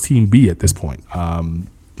first team be at this point?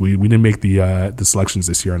 We didn't make the selections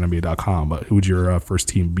this year on NBA.com, but who would your first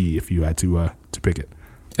team be if you had to pick it?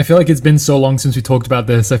 I feel like it's been so long since we talked about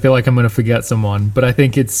this. I feel like I'm going to forget someone, but I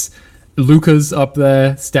think it's Luka's up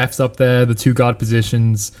there, Steph's up there, the 2 guard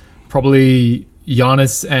positions, probably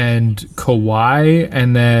Giannis and Kawhi,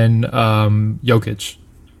 and then Jokic.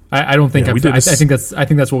 I don't think I think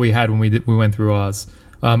that's what we had when we went through ours.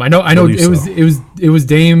 I know it was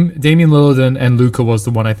Damian Lillard and Luka was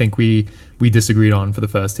the one I think we disagreed on for the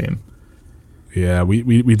first team. Yeah,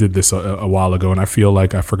 we did this a while ago, and I feel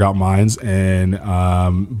like I forgot mines. And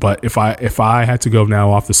but if I had to go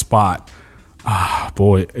now off the spot,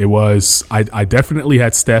 it was I definitely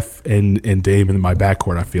had Steph and Dame in my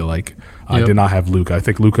backcourt. I feel like I did not have Luka. I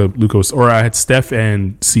think Luka was, or I had Steph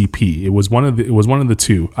and CP. It was one of the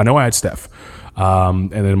 2. I know I had Steph,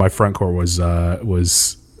 and then my front court was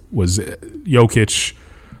Jokic.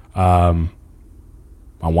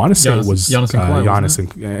 I want to say it was Giannis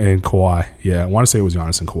and Kawhi. Yeah, I want to say it was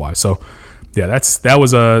Giannis and Kawhi. So, yeah, that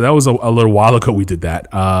was a little while ago we did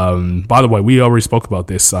that. By the way, we already spoke about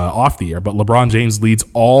this off the air, but LeBron James leads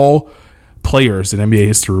all players in NBA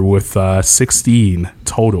history with 16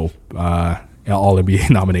 total all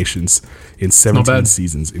NBA nominations in 17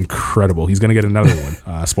 seasons. Incredible. He's going to get another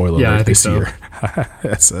one. Spoiler alert this year.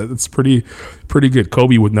 That's pretty good.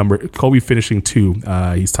 Kobe finishing 2.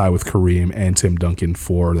 He's tied with Kareem and Tim Duncan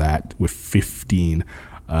for that with 15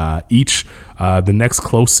 each. The next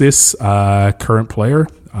closest current player,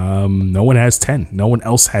 no one has 10. No one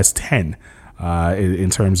else has 10 in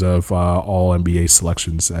terms of all NBA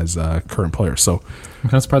selections as current players. So I'm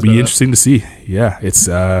kind of surprised. Be interesting to see. Yeah, it's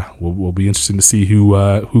will be interesting to see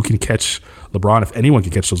who can catch LeBron, if anyone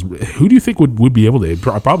can catch those. Who do you think would be able to?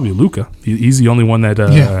 Probably Luka. He's the only one that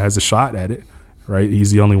has a shot at it, right?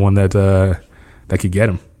 He's the only one that could get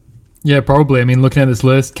him. Yeah, probably. I mean, looking at this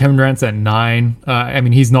list, Kevin Durant's at 9. I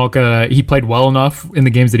mean, he's not gonna. He played well enough in the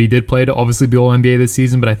games that he did play to obviously be All NBA this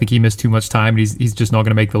season, but I think he missed too much time. He's just not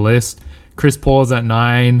gonna make the list. Chris Paul's at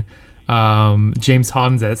 9. James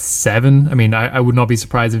Harden's at 7. I mean, I would not be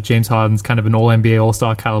surprised if James Harden's kind of an All NBA, All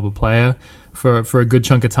Star caliber player for a good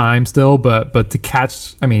chunk of time still. But to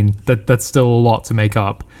catch, I mean, that's still a lot to make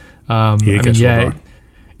up. And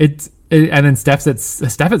then Steph's at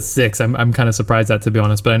 6. I'm kind of surprised at, to be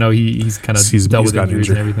honest, but I know he's kind of dealt with injuries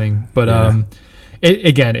and everything. But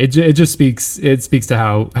it just speaks to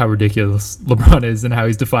how ridiculous LeBron is and how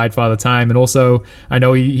he's defied Father Time. And also, I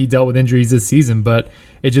know he dealt with injuries this season, but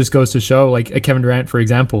it just goes to show, like a Kevin Durant, for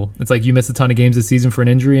example, it's like you missed a ton of games this season for an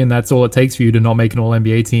injury, and that's all it takes for you to not make an All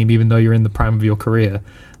NBA team, even though you're in the prime of your career.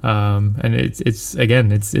 And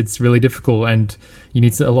it's really difficult, and you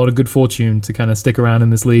need a lot of good fortune to kind of stick around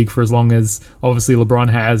in this league for as long as obviously LeBron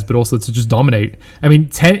has, but also to just dominate. I mean,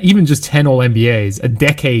 10 All NBAs, a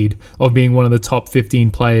decade of being one of the top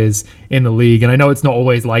 15 players in the league. And I know it's not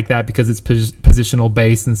always like that because it's positional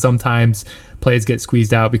based, and sometimes players get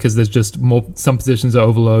squeezed out because there's just some positions are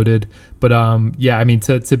overloaded. But I mean,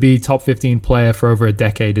 to be top 15 player for over a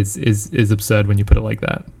decade is absurd when you put it like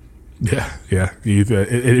that. Yeah,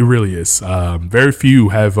 it really is. Very few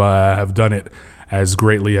have done it as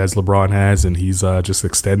greatly as LeBron has, and he's just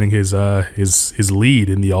extending his lead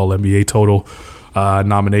in the All NBA total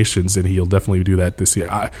nominations, and he'll definitely do that this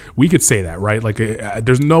year. We could say that, right? Like,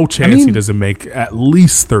 there's no chance he doesn't make at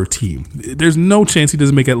least 13. There's no chance he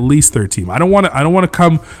doesn't make at least 13. I don't want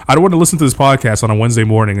to listen to this podcast on a Wednesday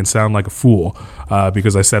morning and sound like a fool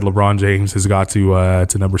because I said LeBron James has got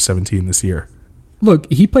to number 17 this year.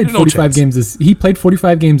 Look, he played 45 games. He played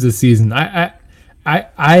 45 games this season. I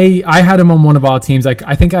had him on one of our teams.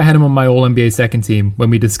 I think I had him on my All NBA second team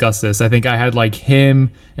when we discussed this. I think I had like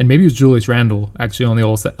him and maybe it was Julius Randle actually on the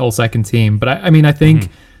All second team. But I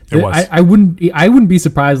think I wouldn't be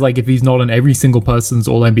surprised like if he's not on every single person's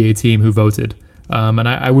All NBA team who voted. And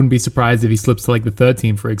I wouldn't be surprised if he slips to like the third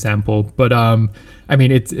team, for example. But I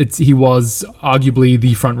mean, he was arguably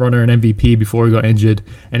the front runner and MVP before he got injured,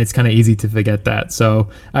 and it's kind of easy to forget that. So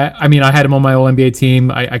I mean, I had him on my All NBA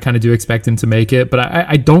team. I kind of do expect him to make it, but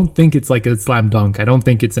I don't think it's like a slam dunk. I don't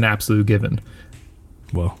think it's an absolute given.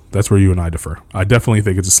 Well, that's where you and I differ. I definitely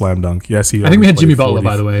think it's a slam dunk. Yes, I think we had Jimmy Butler,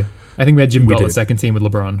 by the way. I think we had Jimmy Butler second team with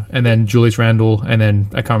LeBron, and then Julius Randle, and then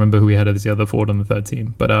I can't remember who we had as the other forward on the third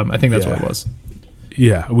team, but I think that's what it was.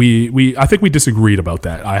 Yeah, I think we disagreed about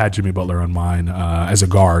that. I had Jimmy Butler on mine as a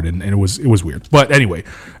guard, and it was weird. But anyway,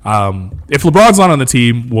 if LeBron's not on the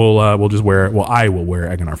team, we'll just wear. Well, I will wear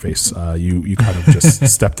egg on our face. You kind of just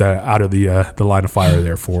stepped out of the line of fire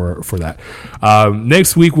there for that.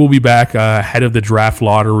 Next week we'll be back ahead of the draft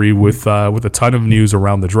lottery with a ton of news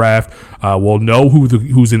around the draft. We'll know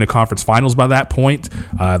who's in the conference finals by that point.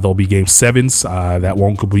 There'll be game 7s that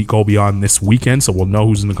won't go beyond this weekend, so we'll know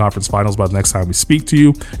who's in the conference finals by the next time we speak to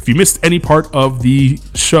you. If you missed any part of the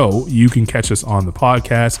show, you can catch us on the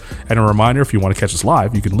podcast. And a reminder, if you want to catch us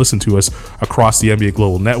live, you can listen to us across the NBA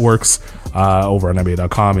Global Networks over on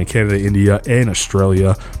NBA.com in Canada, India, and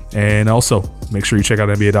Australia. And also, make sure you check out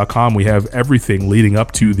NBA.com. We have everything leading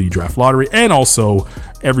up to the draft lottery and also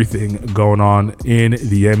everything going on in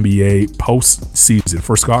the NBA postseason.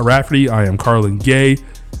 For Scott Rafferty, I am Carlin Gay.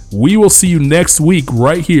 We will see you next week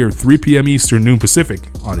right here, 3 p.m. Eastern, noon Pacific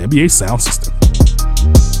on NBA Sound System.